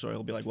grocery store.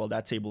 He'll be like, well,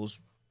 that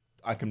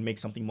I can make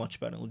something much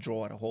better. He'll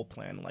draw out a whole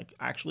plan, like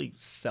actually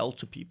sell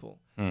to people.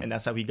 And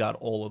that's how he got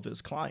all of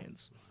his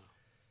clients.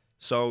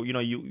 So,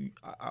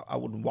 I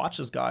would watch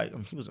this guy.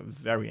 He was a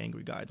very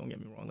angry guy. Don't get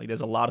me wrong. Like, there's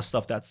a lot of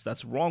stuff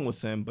that's wrong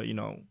with him, but,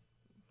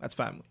 that's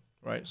family,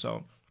 right?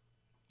 So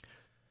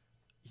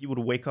he would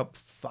wake up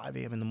 5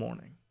 a.m. in the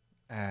morning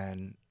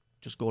and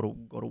just go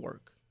to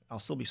work. I'll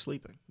still be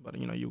sleeping, but,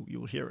 you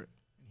would hear it.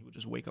 He would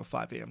just wake up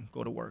 5 a.m.,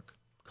 go to work,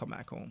 come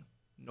back home.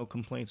 No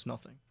complaints,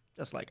 nothing.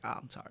 Just like,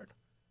 I'm tired.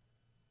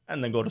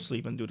 And then go to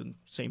sleep and do the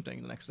same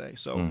thing the next day.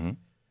 So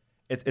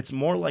it's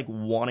more like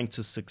wanting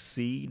to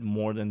succeed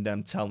more than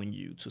them telling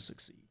you to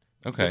succeed.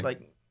 Okay. It's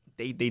like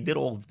they did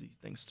all of these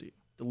things to you.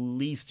 The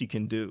least you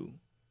can do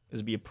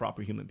is be a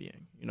proper human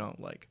being.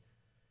 Like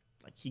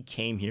he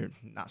came here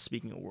not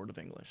speaking a word of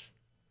English,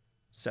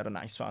 set a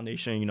nice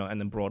foundation,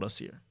 and then brought us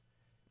here.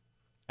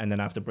 And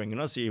then after bringing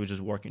us here, he was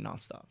just working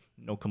nonstop.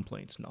 No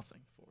complaints, nothing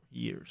for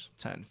years,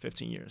 10,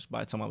 15 years. By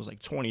the time I was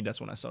like 20,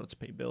 that's when I started to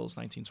pay bills,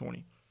 19,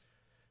 20.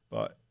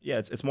 But yeah,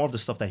 it's more of the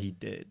stuff that he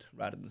did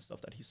rather than the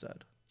stuff that he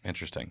said.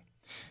 Interesting.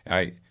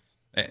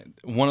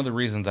 One of the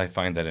reasons I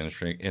find that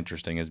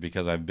interesting is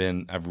because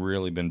I've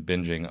really been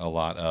binging a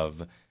lot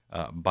of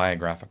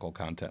biographical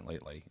content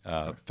lately.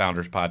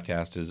 Founders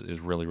Podcast is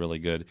really, really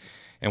good.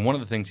 And one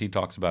of the things he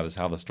talks about is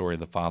how the story of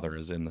the father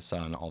is in the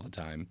son all the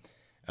time.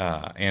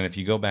 And if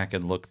you go back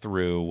and look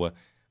through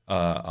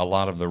a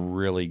lot of the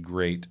really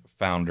great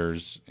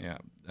founders,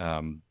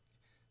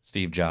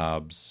 Steve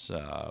Jobs,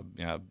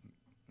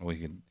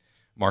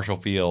 Marshall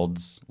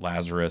Fields,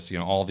 Lazarus,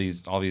 all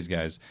these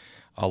guys,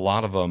 a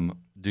lot of them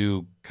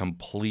do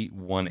complete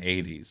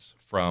 180s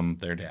from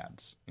their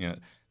dads.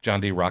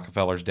 John D.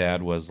 Rockefeller's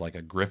dad was like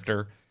a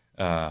grifter,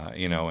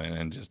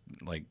 and just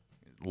like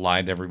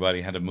lied to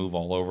everybody, had to move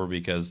all over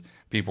because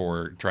people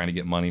were trying to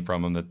get money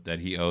from him that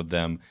he owed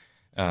them.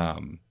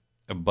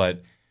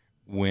 But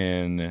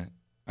when,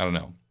 I don't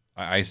know,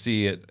 I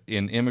see it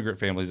in immigrant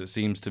families, it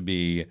seems to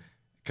be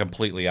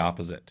completely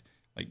opposite.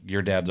 Like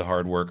your dad's a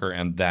hard worker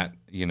and that,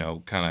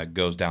 kind of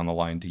goes down the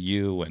line to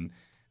you. And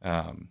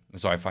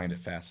so I find it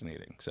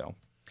fascinating. So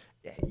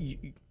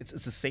it's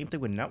the same thing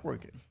with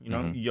networking.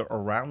 You're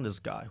around this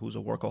guy who's a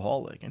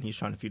workaholic and he's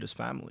trying to feed his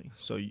family.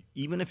 So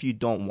even if you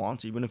don't want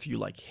to, even if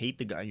you hate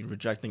the guy, you're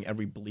rejecting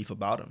every belief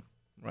about him,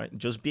 right?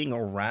 Just being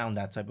around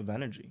that type of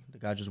energy. The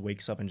guy just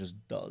wakes up and just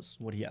does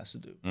what he has to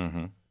do.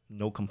 Mm-hmm.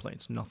 No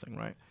complaints, nothing,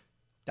 right?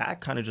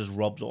 That kind of just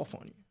rubs off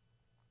on you.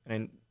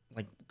 And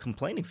then,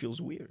 complaining feels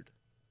weird.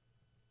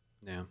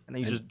 Yeah. And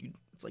then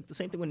it's like the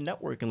same thing with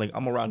networking. Like,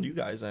 I'm around you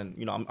guys and,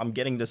 I'm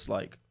getting this,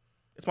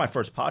 it's my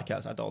first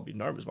podcast. I thought I'd be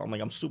nervous, but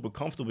I'm super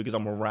comfortable because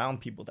I'm around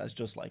people that's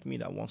just like me,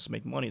 that wants to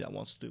make money, that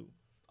wants to do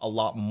a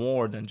lot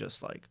more than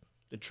just,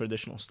 the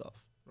traditional stuff,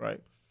 right?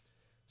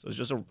 So it's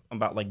just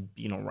about,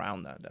 being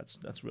around that.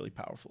 That's really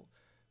powerful.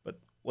 But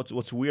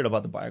what's weird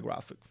about the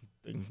biographic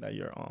thing that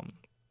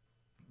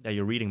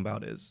you're reading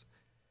about is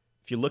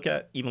if you look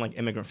at even,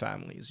 immigrant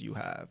families, you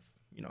have,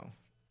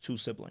 2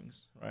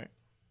 siblings, right?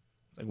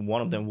 It's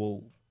one of them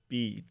will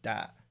be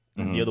that,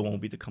 and the other one will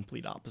be the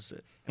complete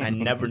opposite. And I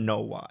never know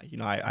why.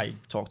 I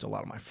talk to a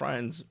lot of my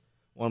friends.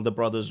 One of the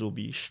brothers will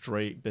be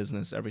straight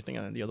business, everything,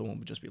 and then the other one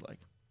would just be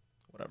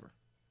whatever.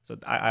 So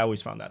I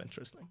always found that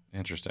interesting.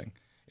 Interesting.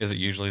 Is it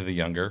usually the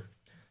younger?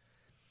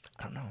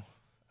 I don't know.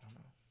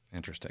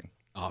 Interesting.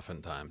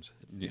 Oftentimes,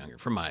 it's the younger,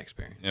 from my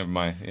experience.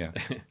 Yeah.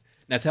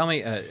 Now, tell me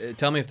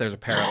if there's a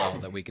parallel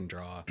that we can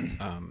draw,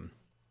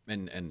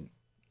 and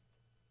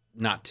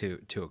not to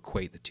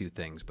equate the two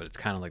things, but it's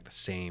kind of like the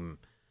same.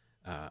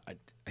 I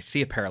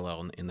see a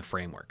parallel in the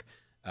framework.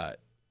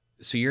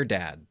 So your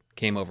dad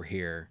came over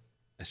here,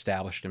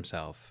 established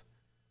himself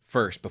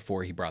first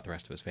before he brought the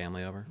rest of his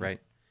family over,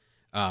 right?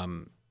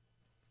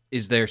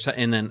 Is there?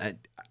 And then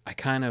I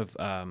kind of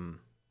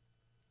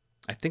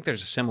I think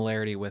there's a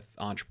similarity with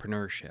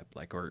entrepreneurship,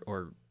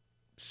 or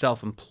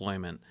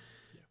self-employment,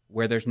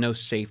 where there's no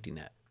safety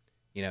net.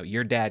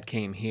 Your dad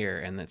came here,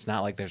 and it's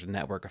not like there's a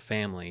network of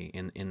family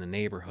in the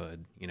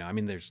neighborhood.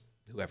 There's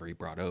whoever he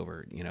brought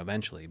over,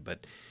 eventually,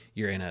 but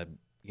you're in a,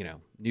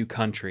 new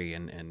country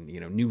and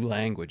new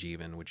language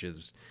even, which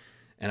is,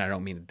 and I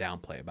don't mean to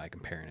downplay it by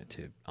comparing it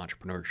to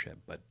entrepreneurship,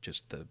 but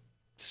just the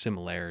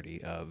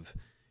similarity of,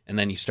 and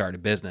then you start a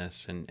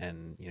business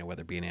and you know,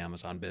 whether it be an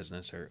Amazon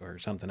business or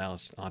something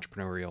else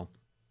entrepreneurial,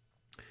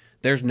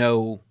 there's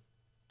no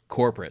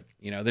corporate,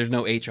 you know, there's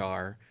no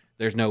HR,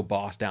 there's no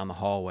boss down the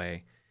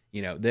hallway,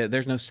 you know,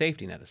 there's no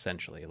safety net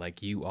essentially.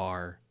 Like you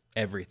are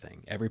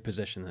everything, every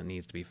position that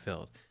needs to be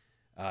filled.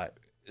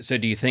 So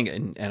do you think,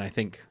 and I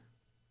think,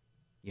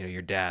 you know,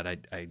 your dad,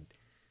 I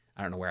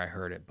don't know where I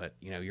heard it, but,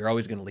 you know, you're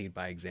always going to lead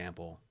by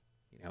example.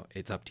 You know,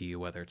 it's up to you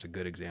whether it's a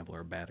good example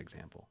or a bad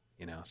example,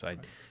 you know? So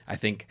I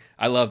think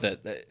I love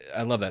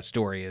that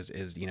story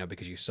is, you know,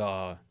 because you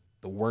saw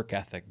the work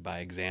ethic by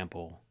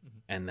example.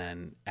 And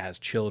then as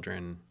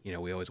children, you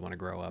know, we always want to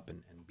grow up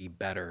and be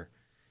better,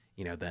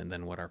 you know,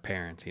 than what our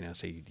parents, you know,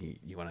 so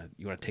you want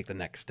to take the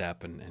next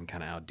step and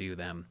kind of outdo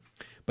them.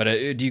 But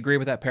do you agree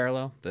with that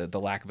parallel? The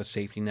lack of a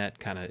safety net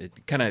kind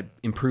of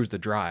improves the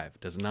drive,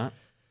 does it not?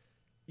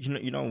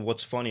 You know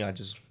what's funny? I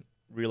just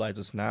realized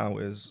this now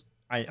is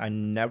I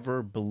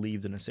never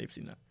believed in a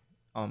safety net.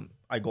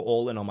 I go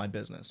all in on my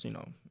business. You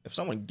know, if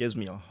someone gives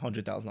me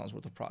 $100,000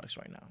 worth of products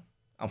right now,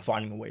 I'm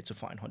finding a way to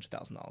find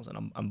 $100,000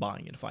 and I'm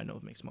buying it if I know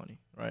it makes money,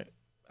 right?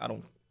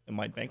 It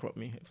might bankrupt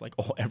me if like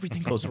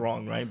everything goes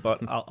wrong, right?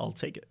 But I'll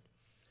take it.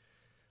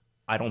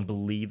 I don't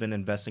believe in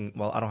investing.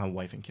 Well, I don't have a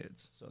wife and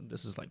kids, so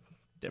this is like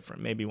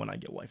different. Maybe when I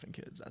get wife and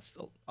kids,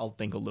 I'll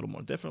think a little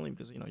more differently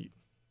because, you know,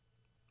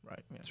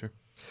 right? Yeah. Sure.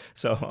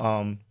 So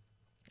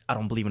I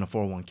don't believe in a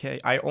 401k.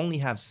 I only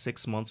have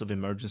 6 months of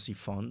emergency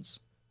funds,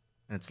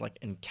 and it's like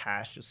in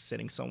cash just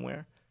sitting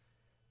somewhere,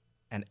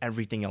 and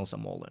everything else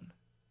I'm all in.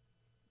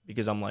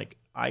 Because I'm like,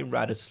 I'd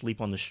rather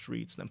sleep on the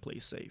streets than play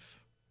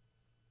safe.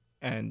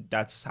 And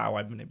that's how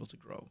I've been able to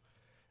grow.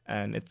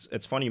 And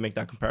it's funny you make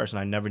that comparison.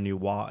 I never knew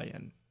why,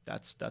 and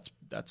that's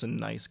a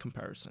nice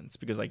comparison. It's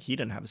because like he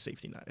didn't have a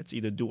safety net. It's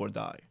either do or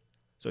die.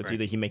 So it's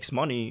either he makes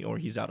money or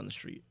he's out on the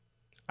street.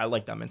 I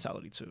like that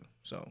mentality too.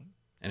 So,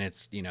 and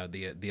it's, you know,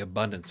 the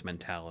abundance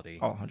mentality.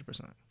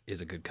 100%.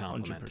 Is a good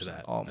complement 100%. to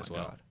that Oh my as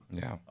well. God.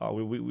 Yeah.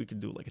 We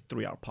could do like a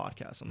 3-hour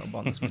podcast on the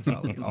abundance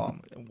mentality.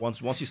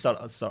 Once you start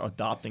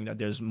adopting that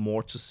there's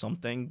more to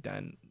something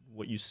than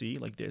what you see,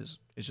 like it's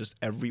just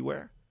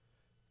everywhere,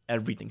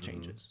 everything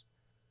changes.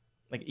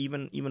 Like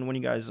even when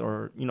you guys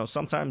are, you know,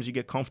 sometimes you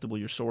get comfortable,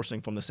 you're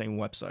sourcing from the same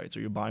websites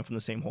or you're buying from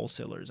the same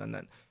wholesalers, and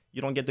then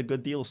you don't get the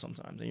good deals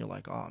sometimes, and you're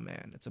like, oh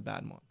man, it's a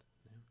bad month.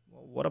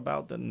 Well, what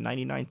about the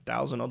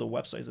 99,000 other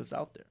websites that's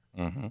out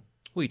there? Mm-hmm.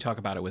 Well, you talk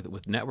about it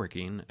with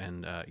networking,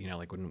 and you know,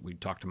 like when we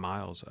talk to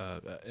Miles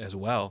as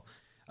well.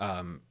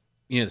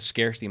 You know, the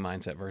scarcity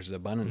mindset versus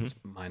abundance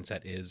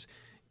mindset is,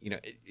 you know,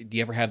 do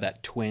you ever have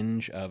that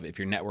twinge of, if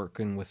you're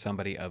networking with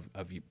somebody, of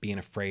you being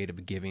afraid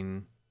of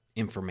giving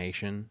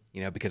information?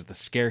 You know, because the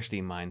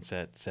scarcity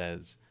mindset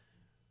says,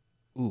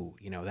 ooh,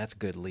 you know, that's a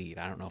good lead,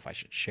 I don't know if I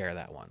should share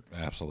that one.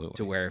 Absolutely.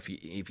 To where if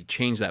you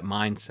change that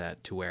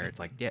mindset to where it's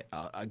like, yeah,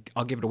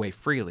 I'll give it away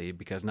freely,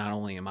 because not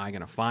only am I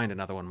going to find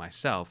another one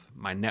myself,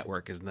 my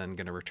network is then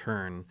going to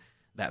return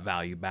that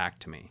value back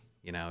to me.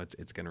 You know,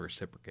 it's going to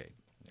reciprocate.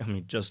 I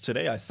mean, just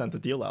today I sent the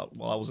deal out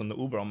while I was in the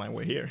Uber on my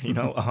way here. You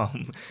know,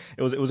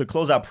 it was a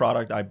closeout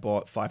product. I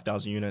bought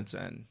 5,000 units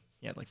and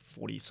he had like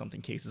 40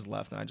 something cases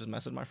left. And I just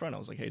messaged my friend. I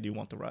was like, hey, do you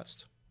want the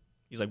rest?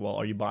 He's like, well,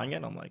 are you buying it?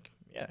 And I'm like,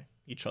 yeah.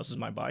 He trusts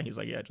my buy. He's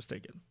like, yeah, just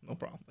take it. No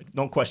problem. Like,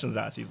 no questions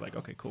asked. He's like,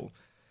 okay, cool.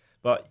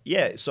 But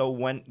yeah, so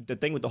when the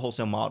thing with the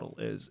wholesale model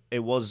is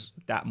it was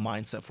that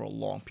mindset for a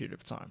long period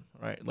of time,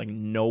 right? Like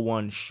no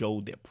one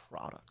showed their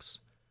products.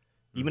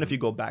 Even if you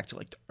go back to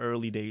like the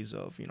early days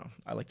of, you know,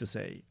 I like to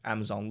say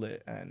Amazon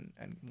Lit and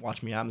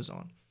Watch Me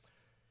Amazon,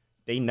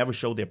 they never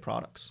showed their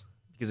products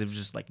because it was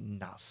just like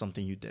not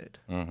something you did,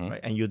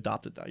 right? And you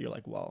adopted that. You're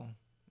like, well,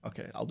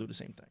 okay, I'll do the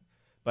same thing.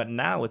 But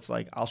now it's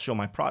like, I'll show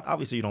my product.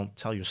 Obviously, you don't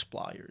tell your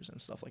suppliers and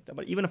stuff like that.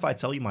 But even if I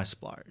tell you my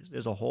suppliers,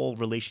 there's a whole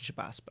relationship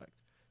aspect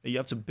that you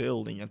have to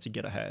build and you have to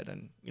get ahead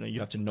and, you know, you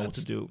have to know what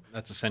to do.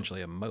 That's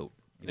essentially a moat.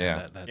 You know,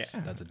 Yeah.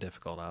 That's a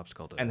difficult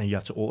obstacle to. And then you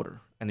have to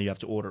order. And then you have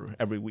to order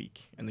every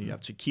week. And then you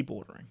have to keep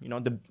ordering. You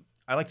know,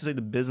 I like to say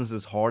the business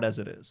is hard as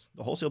it is.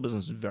 The wholesale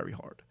business is very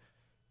hard.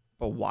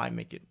 But why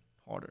make it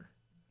harder?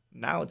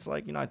 Now it's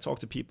like, you know, I talk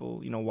to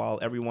people, you know, while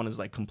everyone is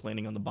like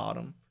complaining on the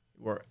bottom,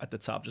 we're at the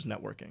top just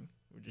networking.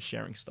 We're just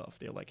sharing stuff.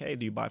 They're like, hey,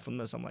 do you buy from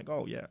this? I'm like,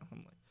 oh, yeah. I'm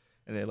like,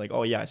 and they're like,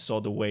 oh, yeah, I saw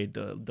the way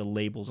the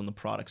labels on the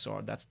products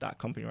are. That's that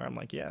company. Right? I'm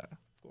like, yeah,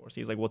 of course.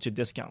 He's like, what's your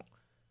discount?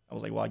 I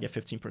was like, well, I get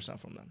 15%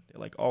 from them. They're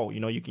like, oh, you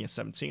know, you can get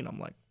 17. I'm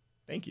like,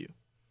 thank you.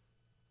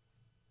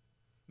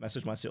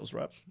 Message my sales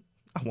rep.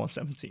 I want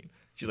 17.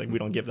 She's like, we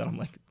don't give that. I'm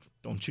like,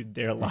 don't you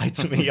dare lie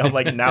to me. I'm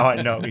like, now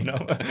I know, you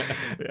know.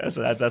 Yeah,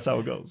 so that's how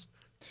it goes.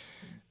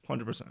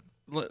 100%.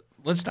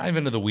 Let's dive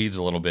into the weeds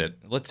a little bit.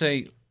 Let's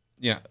say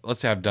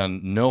I've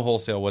done no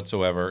wholesale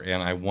whatsoever,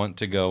 and I want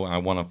to go and I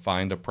want to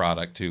find a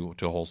product to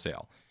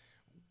wholesale.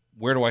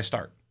 Where do I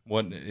start?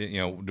 What, you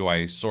know, do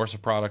I source a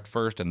product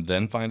first and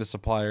then find a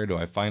supplier? Do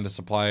I find a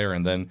supplier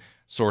and then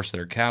source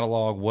their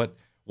catalog?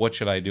 What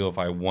should I do if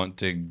I want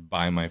to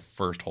buy my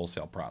first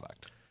wholesale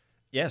product?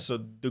 Yeah, so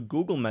the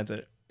Google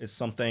method It's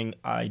something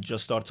I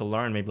just started to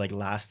learn maybe like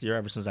last year,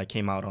 ever since I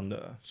came out on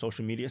the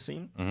social media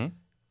scene. Mm-hmm.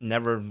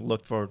 Never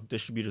looked for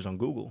distributors on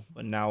Google,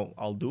 but now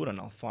I'll do it and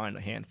I'll find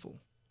a handful,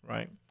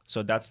 right?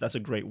 So that's a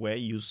great way.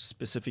 Use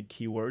specific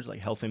keywords like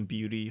health and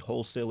beauty,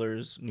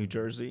 wholesalers, New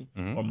Jersey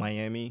or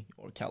Miami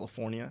or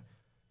California,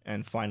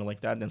 and find it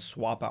like that. Then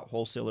swap out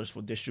wholesalers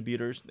for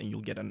distributors, and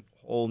you'll get a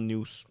whole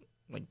new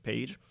like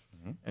page.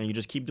 And you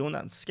just keep doing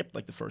that and skip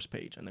like the first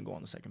page and then go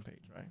on the second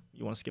page, right?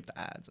 You want to skip the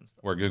ads and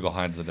stuff. Where Google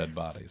hides the dead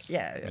bodies.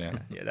 Yeah.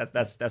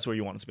 That's where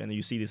you want it to be. And then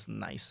you see this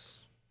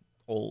nice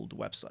old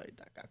website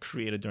that got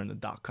created during the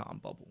 .com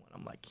bubble, and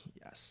I'm like,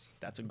 yes,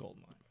 that's a gold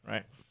mine,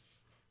 right?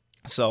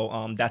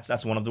 So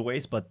that's one of the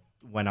ways. But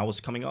when I was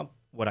coming up,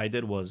 what I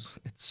did was,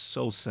 it's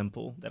so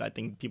simple that I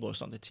think people are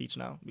starting to teach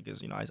now,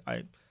 because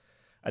I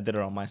did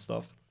it on my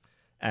stuff,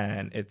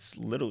 and it's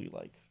literally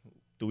like,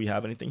 do we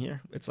have anything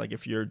here? It's like,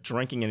 if you're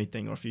drinking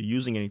anything or if you're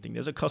using anything,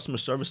 there's a customer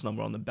service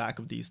number on the back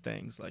of these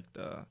things, like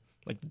the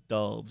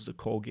Doves, the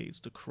Colgates,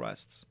 the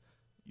Crests.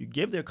 You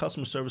give their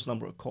customer service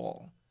number a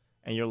call,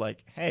 and you're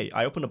like, hey,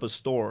 I opened up a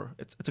store.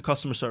 It's a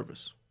customer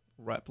service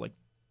rep. Like,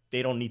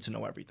 they don't need to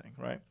know everything,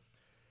 right?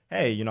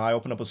 Hey, I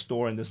opened up a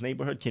store in this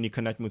neighborhood. Can you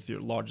connect me with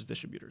your largest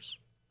distributors?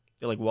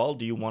 They're like, well,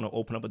 do you want to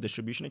open up a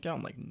distribution account?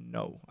 I'm like,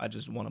 no, I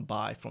just want to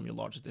buy from your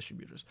largest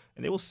distributors.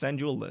 And they will send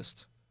you a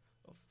list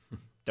of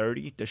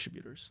 30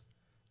 distributors.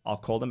 I'll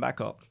call them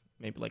back up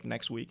maybe like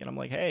next week, and I'm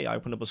like, hey, I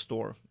opened up a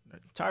store, an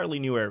entirely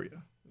new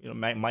area,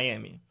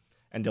 Miami,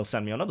 and they'll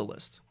send me another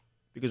list,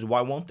 because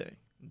why won't they?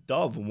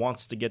 Dove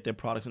wants to get their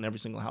products in every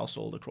single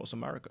household across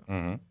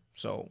America.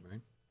 So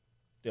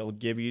they'll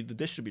give you the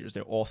distributors.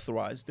 They're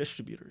authorized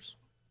distributors.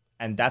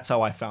 And that's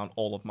how I found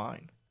all of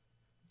mine.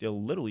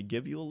 They'll literally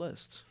give you a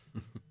list.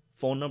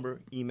 Phone number,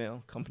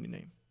 email, company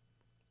name.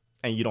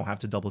 And you don't have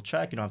to double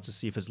check. You don't have to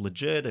see if it's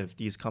legit, if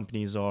these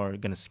companies are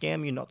going to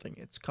scam you, nothing.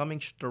 It's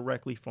coming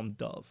directly from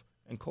Dove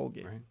and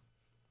Colgate. Right.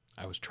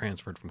 I was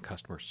transferred from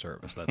customer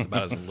service. That's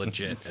about as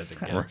legit as it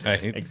gets.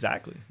 Right.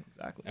 Exactly.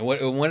 And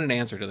what an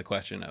answer to the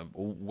question of,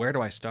 where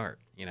do I start?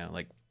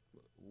 Like,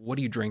 what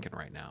are you drinking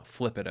right now?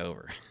 Flip it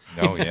over.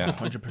 Oh, yeah.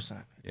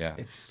 100%. Yeah.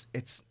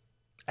 It's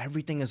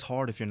everything is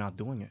hard if you're not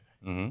doing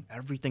it.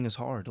 Everything is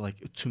hard. Like,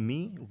 to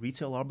me,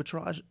 retail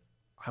arbitrage,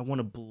 I want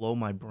to blow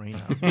my brain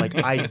out. Like,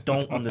 I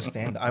don't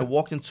understand. I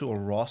walked into a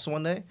Ross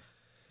one day.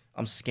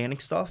 I'm scanning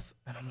stuff,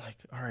 and I'm like,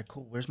 all right,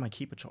 cool. Where's my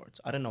Keepa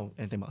charts? I didn't know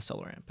anything about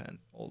Seller Pen,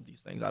 all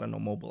these things. I don't know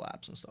mobile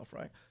apps and stuff,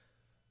 right?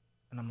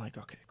 And I'm like,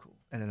 okay, cool.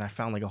 And then I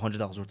found like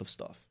 $100 worth of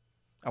stuff.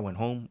 I went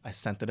home. I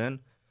sent it in.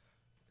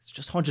 It's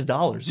just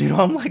 $100.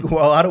 I'm like,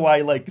 well, how do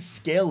I like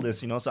scale this?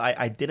 So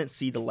I didn't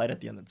see the light at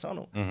the end of the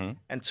tunnel.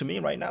 And to me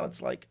right now,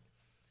 it's like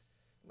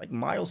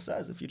Miles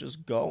says, if you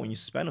just go and you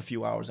spend a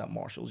few hours at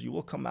Marshall's, you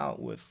will come out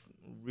with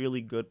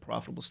really good,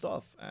 profitable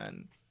stuff.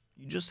 And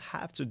you just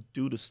have to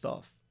do the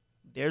stuff.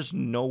 There's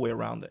no way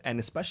around it. And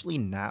especially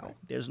now,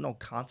 there's no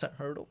content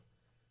hurdle.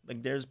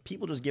 Like, there's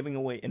people just giving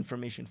away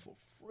information for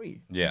free.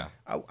 Yeah.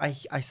 I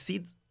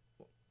see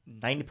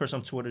 90%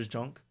 of Twitter's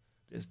junk.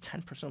 There's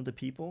 10% of the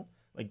people.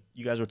 Like,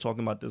 you guys were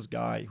talking about this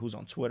guy who's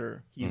on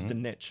Twitter. He's the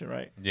niche,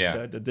 right?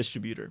 Yeah. The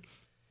distributor.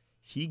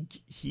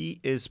 He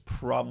is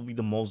probably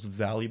the most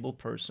valuable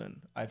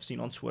person I've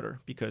seen on Twitter,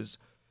 because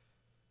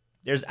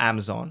there's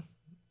Amazon,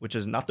 which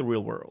is not the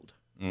real world.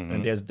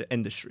 And there's the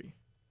industry,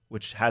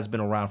 which has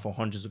been around for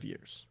hundreds of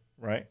years,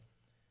 right?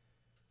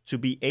 To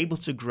be able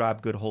to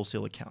grab good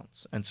wholesale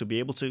accounts and to be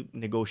able to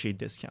negotiate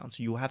discounts,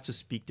 you have to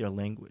speak their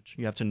language.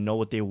 You have to know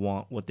what they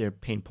want, what their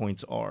pain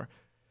points are.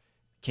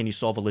 Can you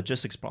solve a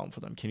logistics problem for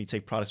them? Can you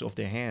take products off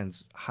their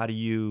hands? How do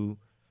you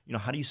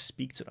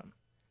speak to them?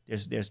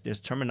 There's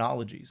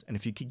terminologies, and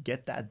if you could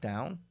get that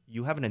down,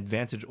 you have an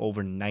advantage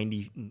over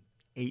 98%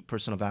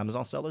 of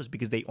Amazon sellers,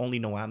 because they only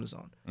know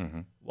Amazon.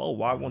 Well,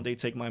 why won't they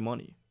take my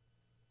money?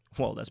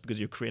 Well, that's because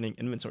you're creating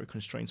inventory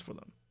constraints for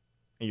them,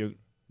 and you're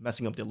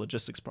messing up their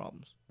logistics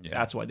problems. Yeah.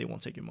 That's why they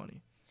won't take your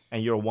money,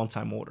 and you're a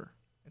one-time order.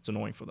 It's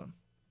annoying for them.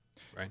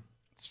 Right.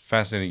 It's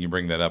fascinating you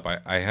bring that up.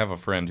 I have a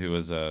friend who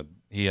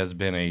he has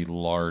been a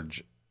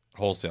large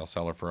wholesale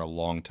seller for a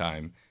long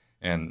time,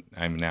 and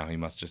now he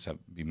must just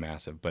be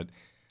massive. But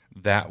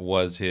that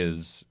was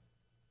his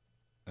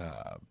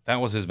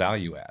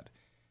value add.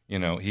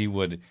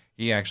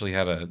 He actually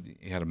had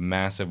a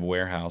massive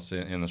warehouse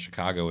in the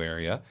Chicago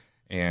area,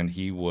 and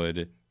he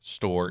would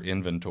store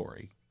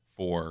inventory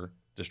for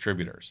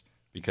distributors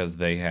because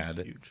they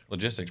had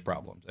logistics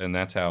problems, and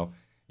that's how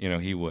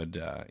he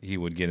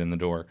would get in the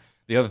door.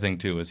 The other thing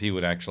too is he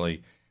would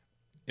actually,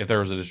 if there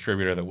was a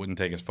distributor that wouldn't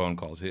take his phone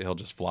calls, he'll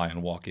just fly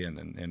and walk in,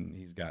 and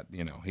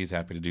he's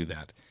happy to do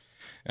that.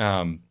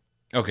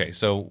 Okay,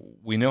 so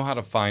we know how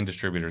to find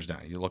distributors now.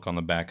 You look on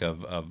the back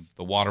of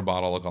the water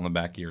bottle, look on the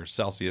back of your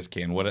Celsius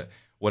can,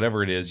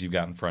 whatever it is you've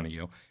got in front of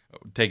you.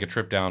 Take a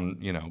trip down,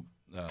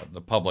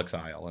 the Publix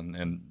aisle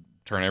and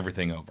turn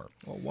everything over.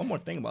 Well, one more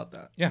thing about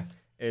that. Yeah.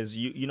 Is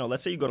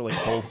let's say you go to like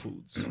Whole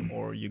Foods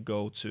or you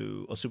go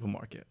to a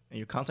supermarket and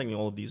you're contacting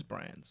all of these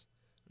brands.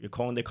 You're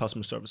calling their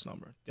customer service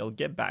number. They'll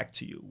get back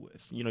to you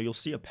with, you'll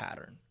see a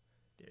pattern.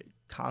 They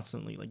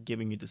constantly like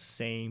giving you the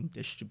same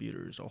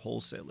distributors or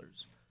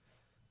wholesalers,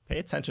 pay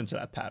attention to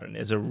that pattern.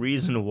 There's a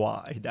reason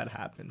why that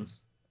happens.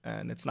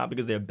 And it's not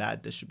because they're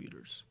bad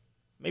distributors.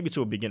 Maybe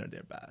to a beginner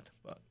they're bad,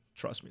 but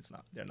trust me, it's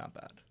not. They're not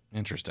bad.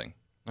 Interesting.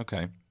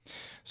 Okay.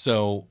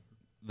 So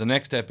the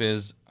next step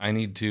is I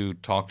need to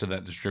talk to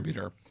that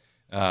distributor.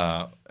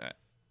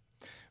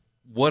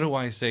 What do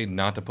I say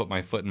not to put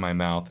my foot in my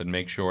mouth and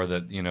make sure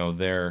that,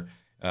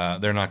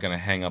 they're not going to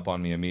hang up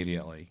on me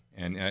immediately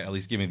and at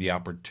least give me the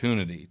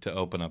opportunity to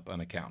open up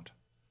an account?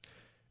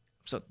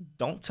 So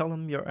don't tell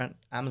them you're an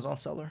Amazon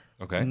seller.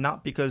 Okay.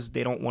 Not because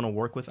they don't want to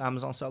work with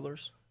Amazon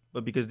sellers,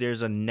 but because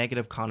there's a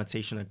negative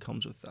connotation that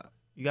comes with that.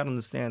 You got to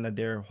understand that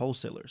they're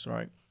wholesalers,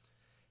 right?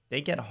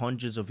 They get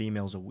hundreds of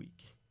emails a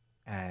week,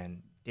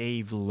 and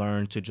they've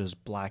learned to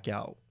just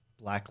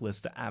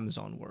blacklist the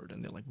Amazon word,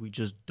 and they're like, we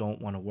just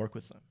don't want to work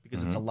with them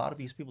because it's a lot of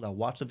these people that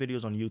watch the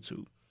videos on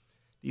YouTube.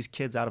 These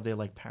kids out of their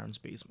like parents'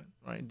 basement,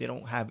 right? They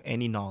don't have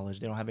any knowledge,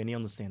 they don't have any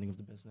understanding of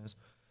the business,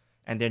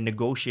 and they're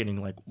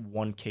negotiating like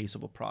one case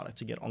of a product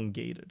to get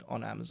ungated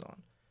on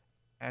Amazon,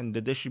 and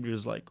the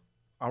distributor's like,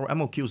 our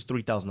MOQ is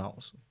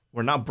 $3,000.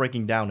 We're not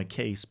breaking down a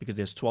case because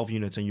there's 12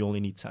 units and you only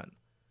need 10,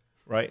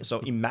 right? So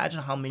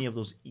imagine how many of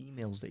those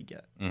emails they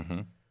get.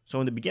 Mm-hmm.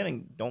 So in the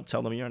beginning, don't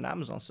tell them you're an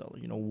Amazon seller.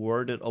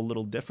 Word it a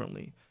little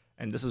differently.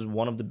 And this is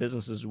one of the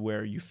businesses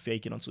where you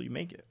fake it until you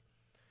make it.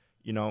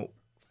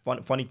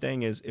 Funny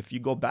thing is, if you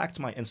go back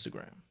to my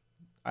Instagram,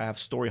 I have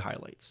story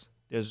highlights.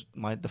 There's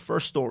the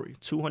first story,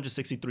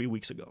 263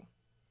 weeks ago,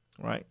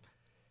 right?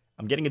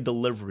 I'm getting a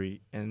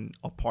delivery in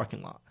a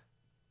parking lot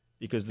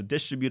because the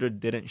distributor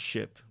didn't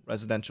ship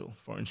residential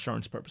for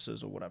insurance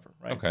purposes or whatever,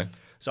 right? Okay.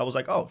 So I was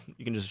like, oh,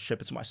 you can just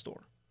ship it to my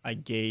store. I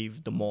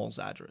gave the mall's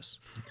address.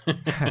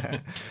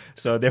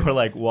 So they were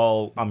like,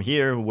 well, I'm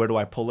here. Where do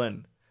I pull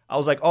in? I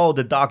was like, oh,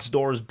 the dock's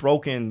door is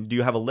broken. Do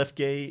you have a lift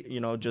gate?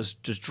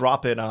 Just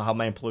drop it. I'll have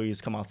my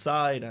employees come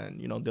outside and,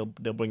 they'll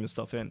bring the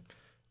stuff in.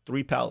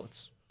 3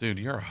 pallets. Dude,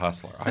 you're a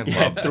hustler. I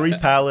love that. 3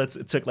 pallets.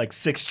 It took like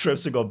 6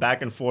 trips to go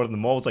back and forth. And the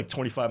mall was like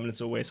 25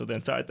 minutes away. So the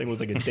entire thing was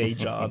like a day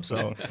job.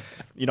 So,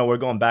 we're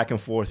going back and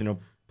forth,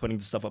 putting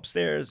the stuff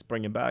upstairs,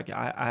 bringing it back.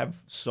 I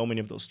have so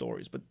many of those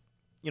stories. But,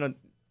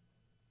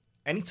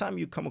 anytime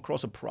you come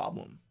across a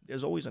problem,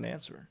 there's always an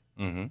answer.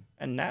 Mm-hmm.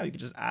 And now you can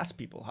just ask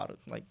people how to,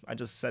 like, I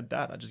just said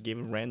that. I just gave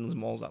him Randall's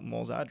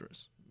mall's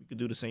address. You could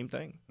do the same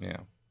thing. Yeah.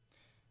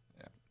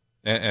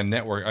 And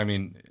network, I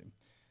mean,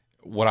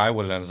 what I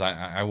would have done is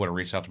I would have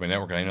reached out to my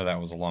network, and I know that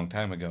was a long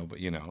time ago, but,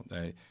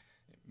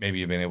 maybe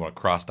you've been able to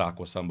cross-dock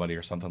with somebody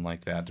or something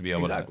like that to be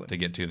able to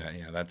get to that.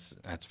 Yeah,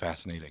 that's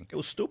fascinating. It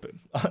was stupid.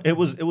 It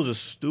was a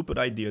stupid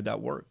idea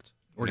that worked.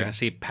 We're going to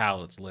see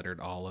pallets littered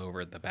all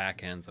over the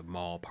back ends of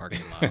mall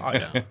parking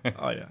lots.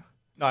 Oh, yeah.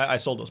 No, I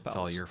sold those pallets. It's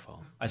all your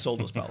fault. I sold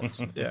those pallets.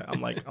 Yeah,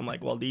 I'm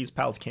like, well, these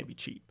pallets can't be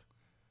cheap.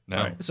 No.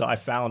 Right? So I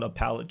found a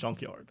pallet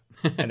junkyard,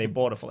 and they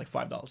bought it for like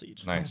 $5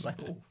 each. Nice. I was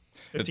like, oh,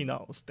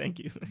 $15. Thank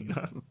you.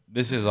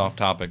 This is off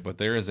topic, but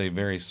there is a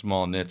very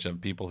small niche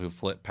of people who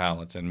flip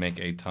pallets and make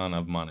a ton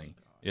of money.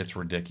 It's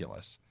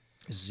ridiculous.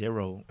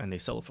 0, and they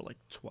sell it for like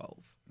 12.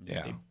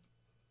 Yeah.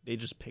 They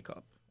just pick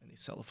up, and they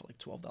sell it for like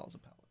 $12 a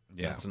pallet.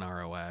 Yeah. That's an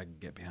ROI I can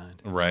get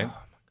behind. Right.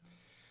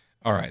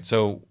 All right.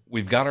 So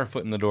we've got our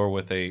foot in the door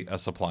with a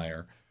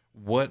supplier.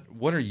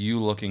 What are you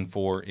looking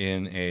for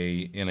in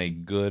a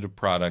good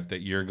product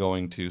that you're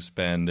going to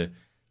spend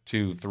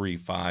 $2,000,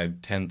 $3,000,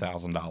 $5,000,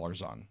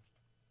 $10,000 on?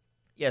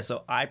 Yeah.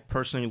 So I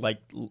personally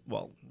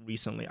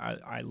recently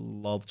I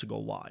love to go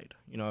wide.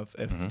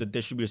 If the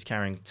distributor's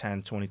carrying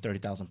 10, 20,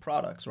 30,000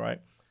 products,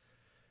 right?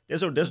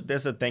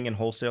 There's a thing in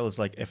wholesale. It's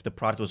like if the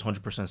product was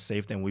 100%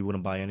 safe, then we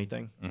wouldn't buy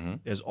anything. Mm-hmm.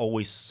 There's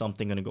always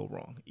something going to go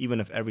wrong, even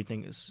if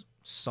everything is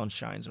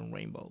sunshines and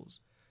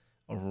rainbows.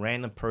 A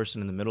random person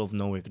in the middle of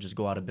nowhere could just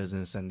go out of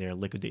business, and they're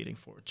liquidating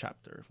for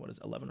chapter,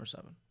 11 or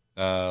 7?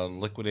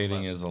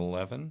 Liquidating 11. Is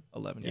 11?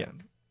 11, yeah.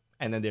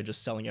 And then they're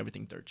just selling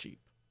everything dirt cheap.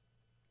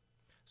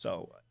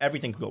 So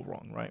everything could go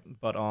wrong, right?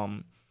 But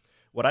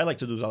what I like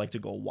to do is I like to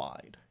go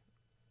wide,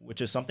 which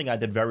is something I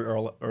did very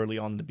early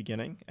on in the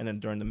beginning. And then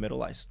during the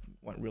middle, I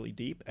went really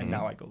deep. And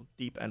now I go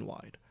deep and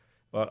wide.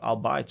 But I'll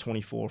buy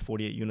 24,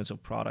 48 units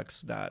of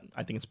products that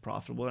I think it's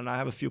profitable. And I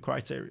have a few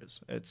criteria.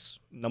 It's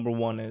number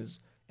one is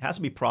it has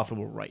to be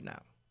profitable right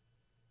now.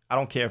 I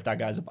don't care if that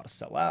guy's about to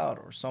sell out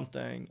or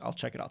something. I'll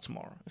check it out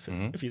tomorrow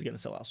if he's going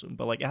to sell out soon.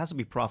 But like it has to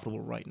be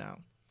profitable right now.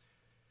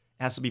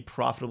 It has to be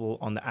profitable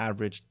on the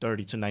average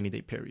 30 to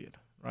 90-day period,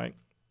 right?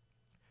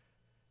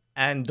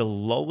 And the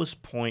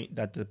lowest point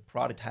that the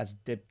product has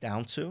dipped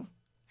down to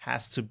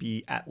has to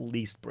be at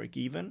least break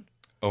even.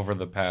 Over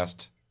the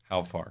past,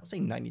 how far? I'll say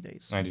 90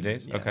 days. 90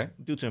 days? Yeah, okay.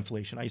 Due to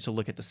inflation. I used to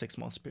look at the 6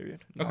 months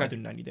period. Now okay. I do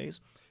 90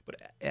 days.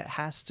 But I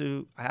have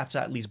to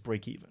at least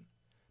break even.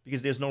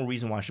 Because there's no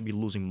reason why I should be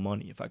losing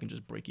money if I can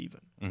just break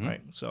even,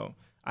 right? So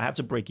I have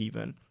to break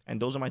even.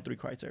 And those are my 3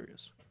 criteria.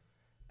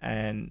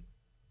 And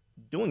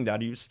doing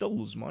that, you still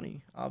lose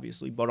money,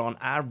 obviously. But on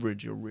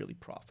average, you're really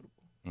profitable.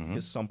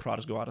 Because some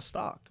products go out of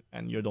stock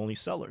and you're the only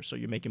seller. So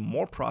you're making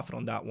more profit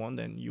on that one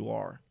than you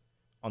are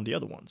on the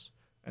other ones.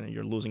 and then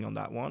you're losing on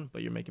that one,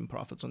 but you're making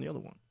profits on the other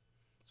one.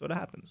 So it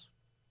happens.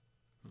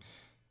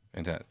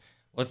 Fantastic.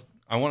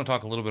 I want to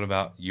talk a little bit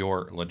about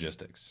your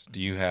logistics.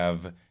 Do you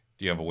have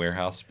a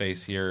warehouse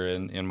space here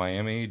in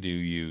Miami? Do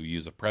you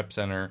use a prep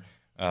center?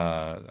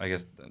 I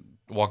guess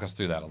walk us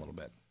through that a little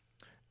bit.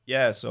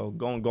 Yeah, so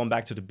going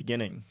back to the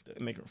beginning, the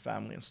immigrant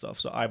family and stuff.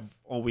 So I've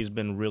always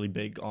been really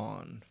big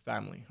on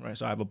family, right?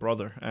 So I have a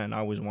brother, and I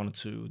always wanted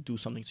to do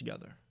something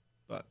together.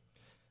 But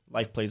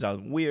life plays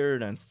out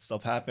weird and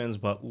stuff happens.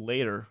 But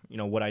later,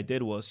 what I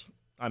did was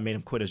I made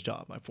him quit his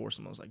job. I forced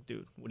him. I was like,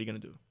 dude, what are you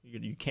going to do?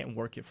 You can't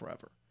work here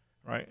forever,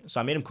 right? So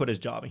I made him quit his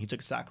job, and he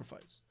took a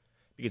sacrifice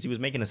because he was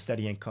making a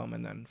steady income.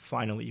 And then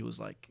finally he was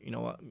like, you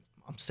know what?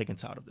 I'm sick and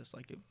tired of this.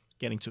 Like,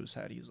 getting to his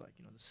head, he was like,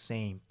 the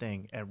same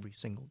thing every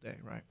single day,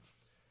 right?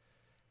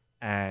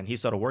 And he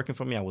started working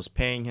for me. I was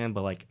paying him,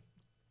 but like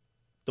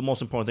the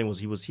most important thing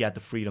was he had the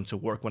freedom to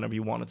work whenever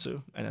he wanted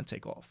to and then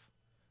take off.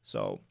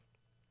 So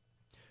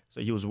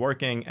he was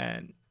working,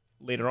 and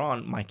later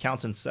on, my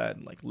accountant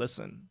said, like,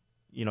 listen,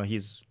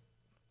 he's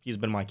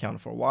been my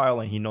accountant for a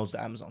while, and he knows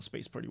the Amazon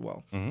space pretty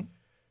well. Mm-hmm.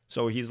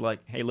 So he's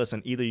like, hey,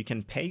 listen, either you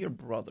can pay your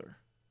brother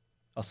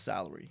a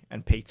salary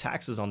and pay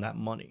taxes on that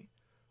money,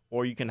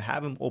 or you can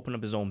have him open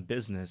up his own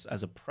business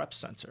as a prep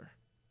center.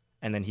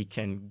 And then he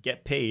can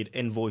get paid,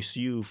 invoice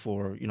you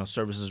for,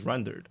 services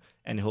rendered.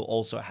 And he'll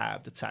also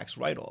have the tax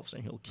write-offs,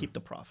 and he'll keep the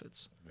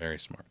profits. Very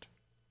smart.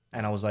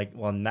 And I was like,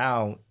 well,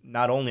 now,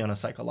 not only on a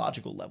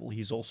psychological level,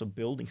 he's also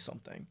building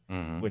something,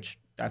 which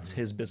that's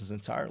his business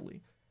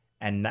entirely.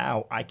 And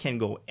now I can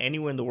go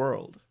anywhere in the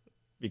world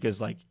because,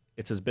 like,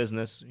 it's his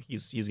business.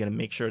 He's going to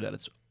make sure that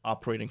it's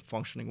operating,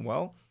 functioning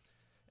well.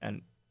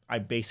 And I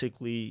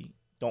basically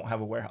don't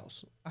have a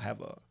warehouse. I have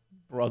a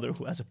brother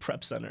who has a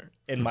prep center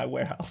in my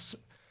warehouse.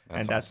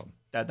 That's awesome.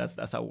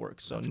 That's how it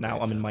works. So now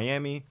I'm in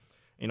Miami,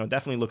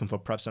 definitely looking for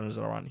prep centers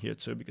around here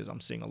too, because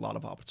I'm seeing a lot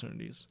of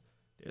opportunities.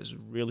 There's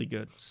really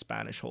good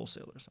Spanish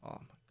wholesalers. Oh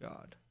my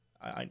God,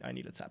 I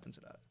need to tap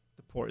into that.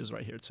 The port is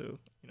right here too.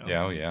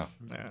 Yeah, oh yeah.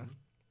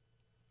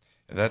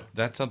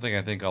 That's something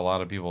I think a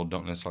lot of people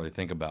don't necessarily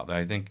think about.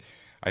 I think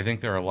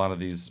there are a lot of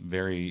these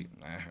very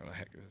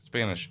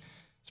Spanish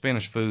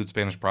food,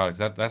 Spanish products.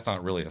 That's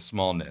not really a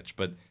small niche,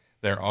 but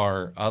there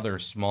are other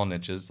small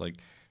niches like.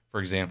 For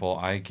example,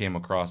 I came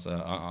across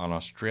an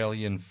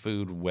Australian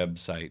food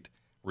website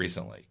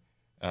recently,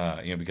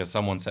 because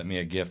someone sent me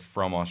a gift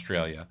from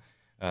Australia.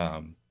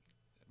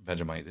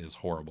 Vegemite is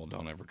horrible.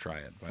 Don't ever try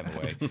it, by the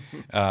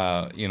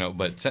way.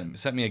 But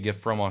sent me a gift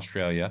from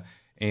Australia,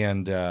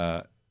 and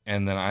then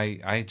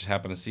I just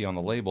happened to see on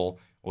the label,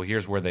 well,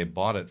 here's where they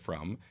bought it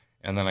from,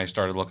 and then I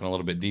started looking a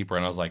little bit deeper,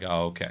 and I was like,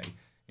 oh, okay,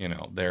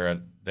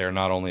 they're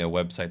not only a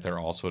website, they're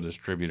also a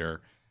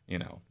distributor.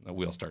 The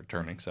wheels start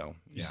turning. So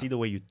you see the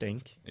way you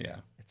think. Yeah,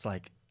 it's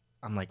like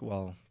I'm like,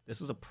 well,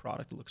 this is a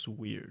product that looks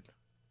weird.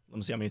 Let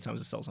me see how many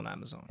times it sells on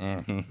Amazon.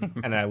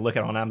 Mm-hmm. And I look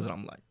at it on Amazon.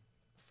 I'm like,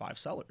 5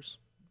 sellers.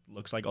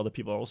 Looks like other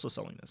people are also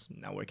selling this.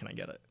 Now where can I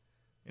get it?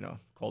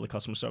 Call the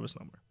customer service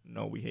number.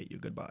 No, we hate you.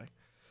 Goodbye.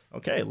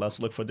 Okay, let's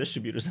look for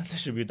distributors that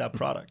distribute that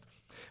product.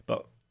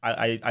 But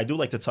I do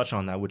like to touch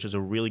on that, which is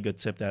a really good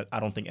tip that I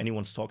don't think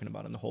anyone's talking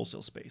about in the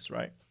wholesale space,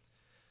 right?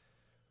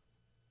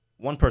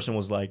 One person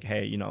was like,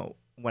 hey,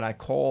 when I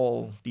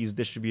call these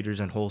distributors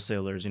and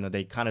wholesalers,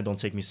 they kind of don't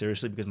take me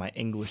seriously because my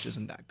English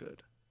isn't that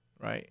good,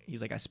 right?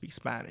 He's like, I speak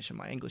Spanish and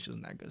my English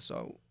isn't that good.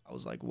 So I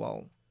was like,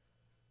 well,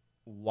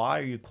 why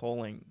are you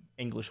calling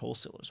English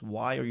wholesalers?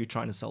 Why are you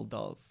trying to sell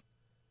Dove?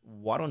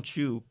 Why don't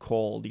you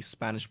call these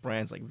Spanish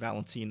brands like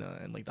Valentina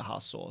and like the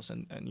hot sauce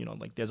and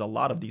like there's a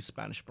lot of these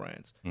Spanish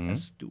brands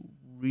that do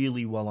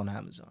really well on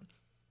Amazon.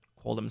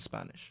 Call them in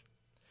Spanish.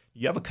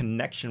 You have a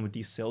connection with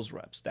these sales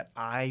reps that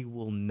I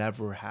will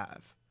never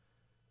have.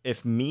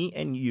 If me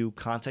and you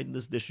contact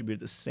this distributor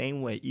the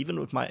same way, even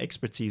with my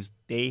expertise,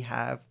 they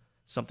have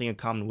something in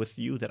common with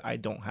you that I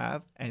don't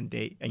have, and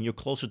you're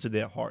closer to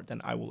their heart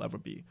than I will ever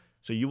be.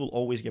 So you will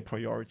always get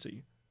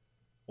priority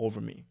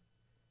over me.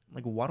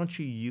 Like, why don't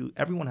you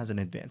everyone has an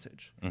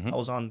advantage. I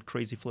was on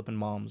Crazy Flippin'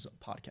 Mom's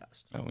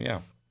podcast. Oh,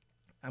 yeah.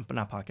 But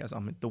not podcast,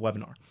 the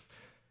webinar.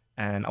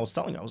 And I was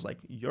telling her, I was like,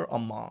 you're a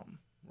mom,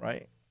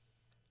 right?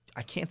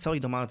 I can't tell you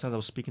the amount of times I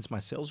was speaking to my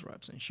sales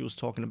reps, and she was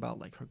talking about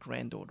like her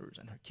granddaughters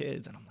and her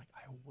kids, and I'm like,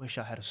 I wish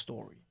I had a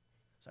story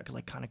so I could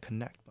like kind of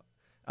connect, but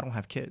I don't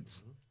have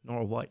kids nor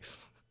a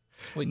wife,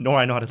 nor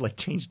I know how to like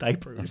change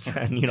diapers,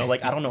 and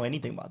like I don't know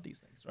anything about these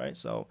things, right?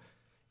 So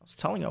I was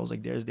telling her, I was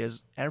like,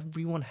 there's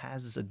everyone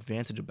has this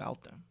advantage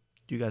about them.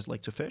 Do you guys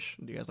like to fish?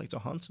 Do you guys like to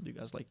hunt? Do you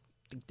guys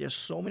there's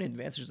so many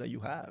advantages that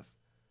you have.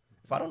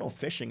 If I don't know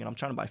fishing and I'm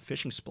trying to buy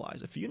fishing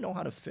supplies, if you know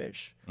how to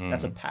fish,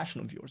 that's a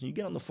passion of yours. And you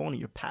get on the phone and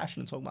you're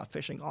passionate talking about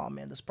fishing. Oh,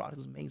 man, this product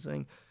is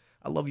amazing.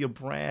 I love your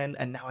brand.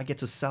 And now I get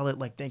to sell it.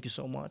 Like, thank you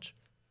so much.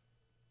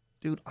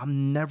 Dude,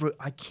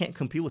 I can't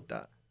compete with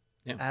that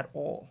at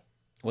all.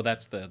 Well,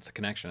 that's the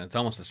connection. It's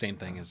almost the same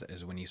thing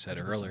as when you said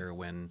 100%. Earlier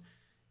when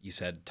you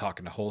said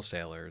talking to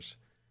wholesalers,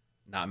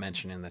 not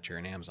mentioning that you're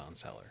an Amazon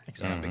seller.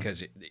 Exactly.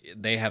 Because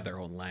they have their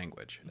own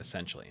language,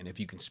 essentially. And if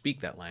you can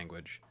speak that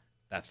language,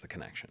 that's the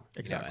connection.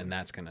 Exactly. And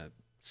that's going to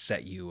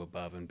set you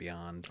above and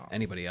beyond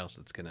anybody else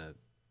that's going to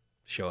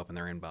show up in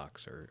their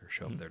inbox or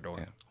show up at their door.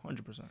 Yeah.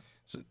 100%.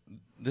 So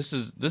this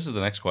is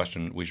the next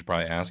question we should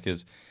probably ask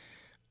is,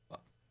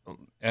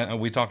 and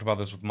we talked about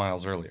this with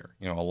Miles earlier.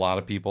 You know, a lot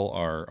of people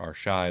are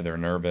shy, they're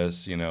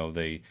nervous. You know,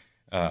 they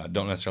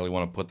don't necessarily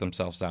want to put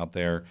themselves out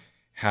there.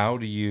 How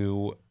do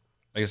you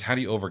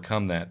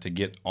overcome that to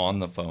get on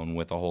the phone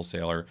with a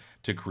wholesaler,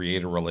 to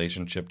create a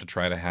relationship, to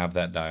try to have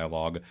that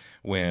dialogue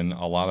when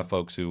a lot of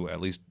folks who at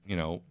least, you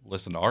know,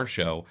 listen to our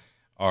show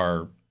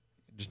are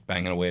just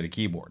banging away at a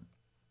keyboard?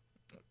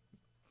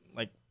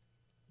 Like,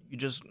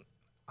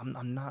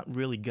 I'm not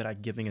really good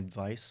at giving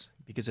advice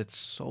because it's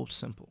so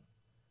simple.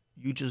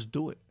 You just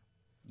do it.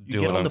 You Do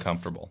get it on the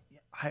uncomfortable.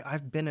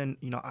 I've been in,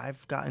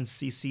 I've gotten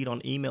CC'd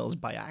on emails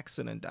by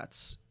accident.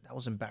 That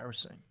was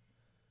embarrassing.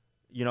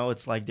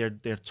 It's like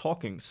they're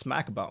talking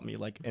smack about me,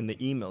 like in the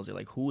emails. They're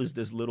like, "Who is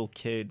this little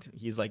kid?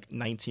 He's like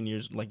 19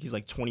 years, like he's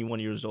like 21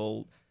 years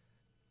old,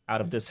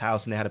 out of this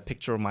house." And they had a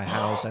picture of my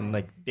house, and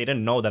like they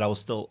didn't know that I was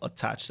still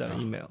attached to that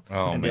email.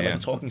 Oh, and they're man.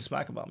 like talking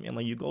smack about me, and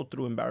like you go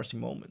through embarrassing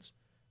moments,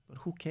 but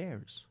who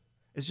cares?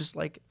 It's just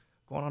like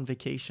going on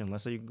vacation.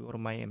 Let's say you go to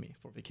Miami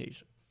for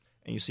vacation,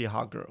 and you see a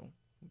hot girl.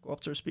 Go up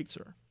to her, speak to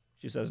her.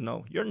 She says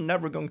no. You're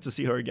never going to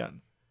see her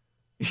again.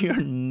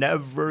 You're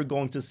never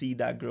going to see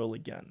that girl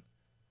again.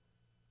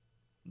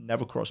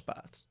 Never cross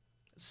paths.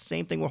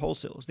 Same thing with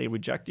wholesalers. They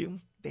reject you.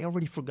 They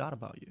already forgot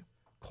about you.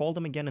 Call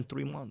them again in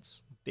 3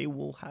 months. They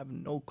will have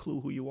no clue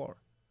who you are.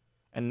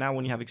 And now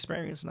when you have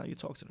experience, now you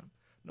talk to them.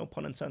 No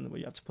pun intended, but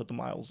you have to put the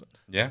miles in.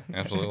 Yeah,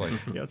 absolutely.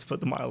 You have to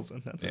put the miles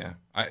in. That's Yeah,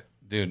 it.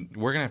 Dude,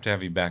 we're gonna have to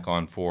have you back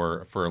on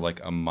for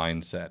like a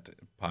mindset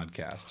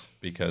podcast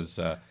because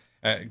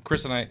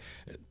Chris and I,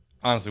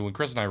 honestly, when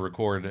Chris and I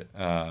record,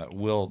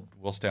 we'll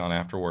stay on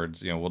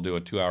afterwards. We'll do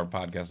a 2-hour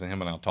podcast, and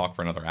him and I'll talk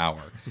for another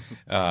hour.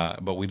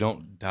 But we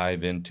don't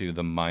dive into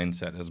the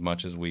mindset as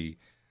much as we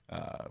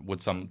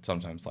would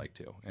sometimes like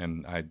to.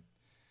 And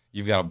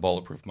you've got a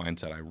bulletproof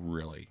mindset. I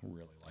really,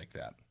 really like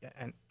that. Yeah,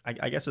 and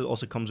I guess it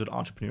also comes with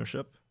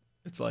entrepreneurship.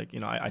 It's like,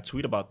 I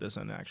tweet about this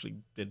and actually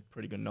did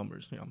pretty good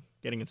numbers. I'm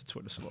getting into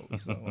Twitter slowly.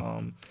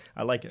 So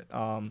I like it.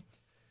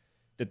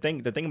 The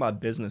thing about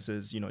business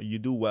is, you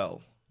do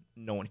well,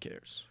 no one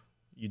cares.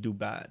 You do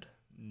bad,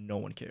 no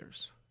one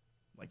cares.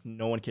 Like,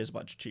 no one cares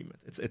about your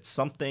achievement. It's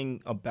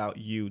something about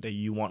you that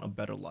you want a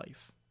better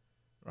life,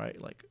 right?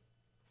 Like,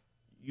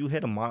 you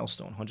hit a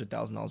milestone,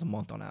 $100,000 a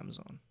month on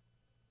Amazon.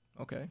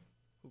 Okay,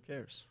 who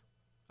cares?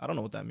 I don't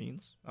know what that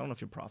means. I don't know if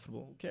you're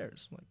profitable. Who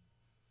cares? Like,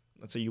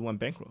 let's say you went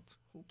bankrupt.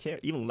 Who cares?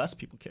 Even less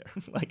people care.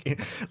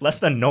 Like, less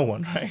than no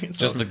one, right?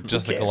 So,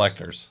 Just the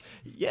collectors.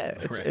 Yeah,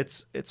 Right.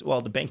 it's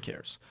well, the bank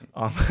cares.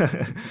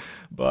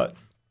 But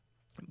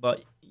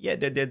yeah,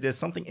 there's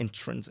something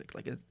intrinsic,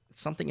 like it's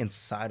something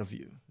inside of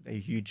you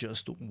that you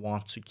just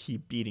want to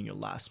keep beating your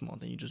last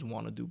month, and you just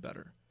want to do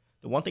better.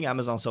 The one thing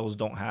Amazon sellers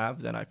don't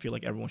have that I feel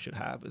like everyone should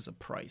have is a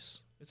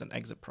price. It's an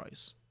exit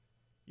price.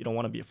 You don't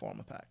want to be a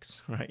pharma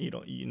packs, right? You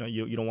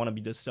don't want to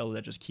be this seller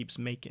that just keeps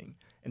making,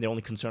 and they're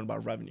only concerned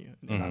about revenue.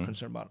 They're not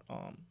concerned about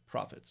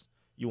profits.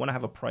 You want to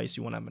have a price.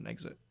 You want to have an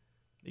exit,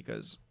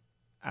 because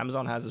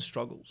Amazon has its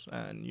struggles,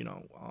 and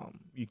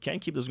you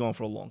can't keep this going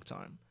for a long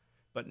time,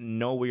 but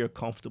know where you're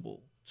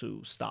comfortable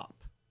to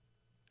stop,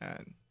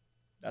 and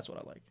that's what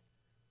I like.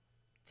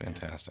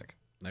 Fantastic.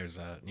 There's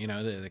that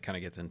kind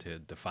of gets into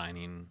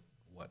defining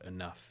what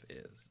enough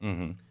is,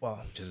 Mm-hmm. Well,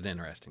 which is an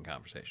interesting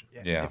conversation.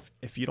 Yeah.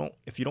 If you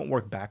don't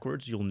work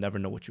backwards, you'll never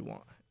know what you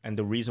want. And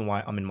the reason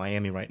why I'm in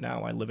Miami right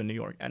now, I live in New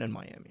York and in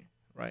Miami,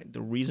 right?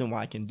 The reason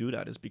why I can do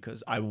that is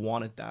because I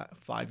wanted that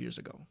 5 years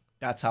ago.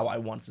 That's how I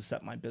wanted to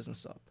set my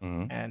business up,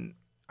 and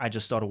I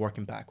just started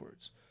working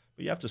backwards.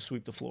 But you have to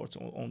sweep the floor to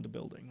own the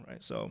building,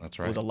 right? So That's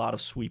It was right. a lot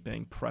of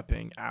sweeping,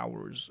 prepping,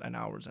 hours and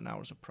hours and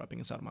hours of prepping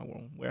inside of my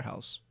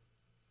warehouse.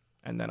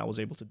 And then I was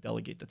able to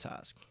delegate the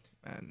task.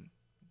 And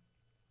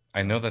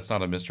I know that's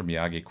not a Mr.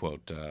 Miyagi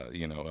quote,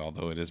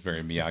 although it is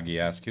very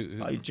Miyagi-esque.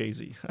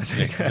 Jay-Z.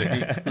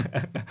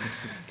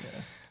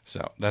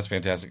 So that's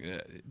fantastic,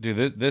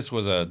 dude. This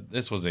was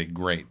a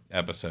great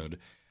episode.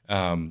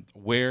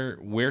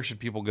 Where should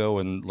people go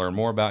and learn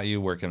more about you?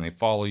 Where can they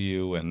follow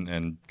you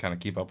and kind of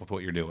keep up with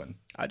what you're doing?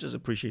 I just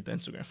appreciate the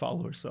Instagram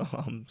followers. So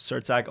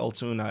Sertac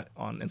Altun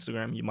on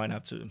Instagram. You might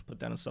have to put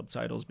that in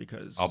subtitles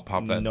because I'll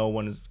pop that. No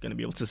one is going to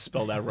be able to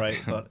spell that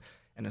right. But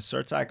and a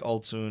Sertac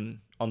Altun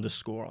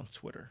 _ on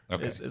Twitter.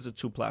 Okay. It's the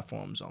 2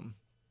 platforms I'm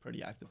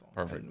pretty active on.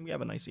 Perfect. And we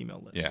have a nice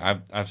email list. Yeah,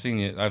 I've seen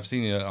you. I've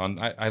seen you on.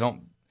 I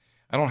don't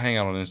hang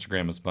out on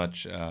Instagram as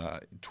much.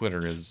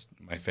 Twitter is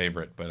my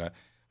favorite, but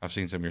I've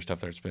seen some of your stuff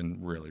there. It's been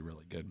really,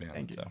 really good, man.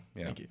 Thank you. So,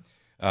 yeah. Thank you.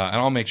 And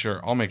I'll make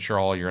sure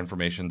all your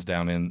information's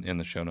down in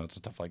the show notes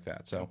and stuff like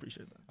that. I So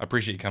appreciate that. I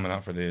appreciate you coming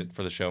out for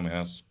the show, man. That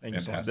was Thank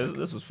you so much. fantastic.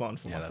 This was fun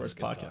for Yeah, my that was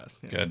first good podcast.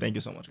 Yeah, Good. Thank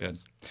you so much. Good.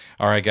 Guys.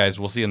 All right, guys.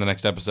 We'll see you in the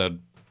next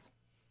episode.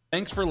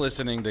 Thanks for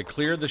listening to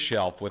Clear the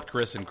Shelf with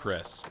Chris and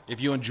Chris.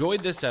 If you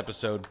enjoyed this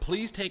episode,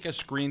 please take a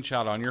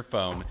screenshot on your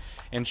phone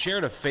and share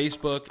it to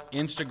Facebook,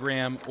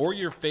 Instagram, or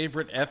your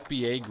favorite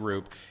FBA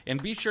group,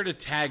 and be sure to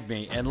tag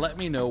me and let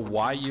me know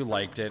why you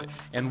liked it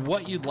and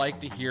what you'd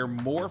like to hear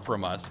more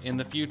from us in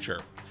the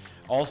future.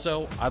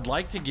 Also, I'd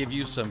like to give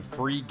you some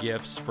free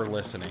gifts for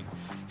listening.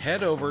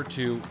 Head over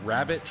to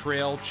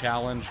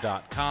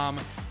rabbittrailchallenge.com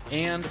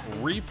and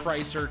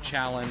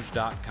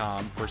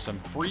repricerchallenge.com for some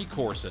free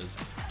courses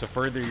to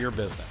further your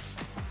business.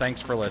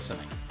 Thanks for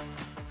listening.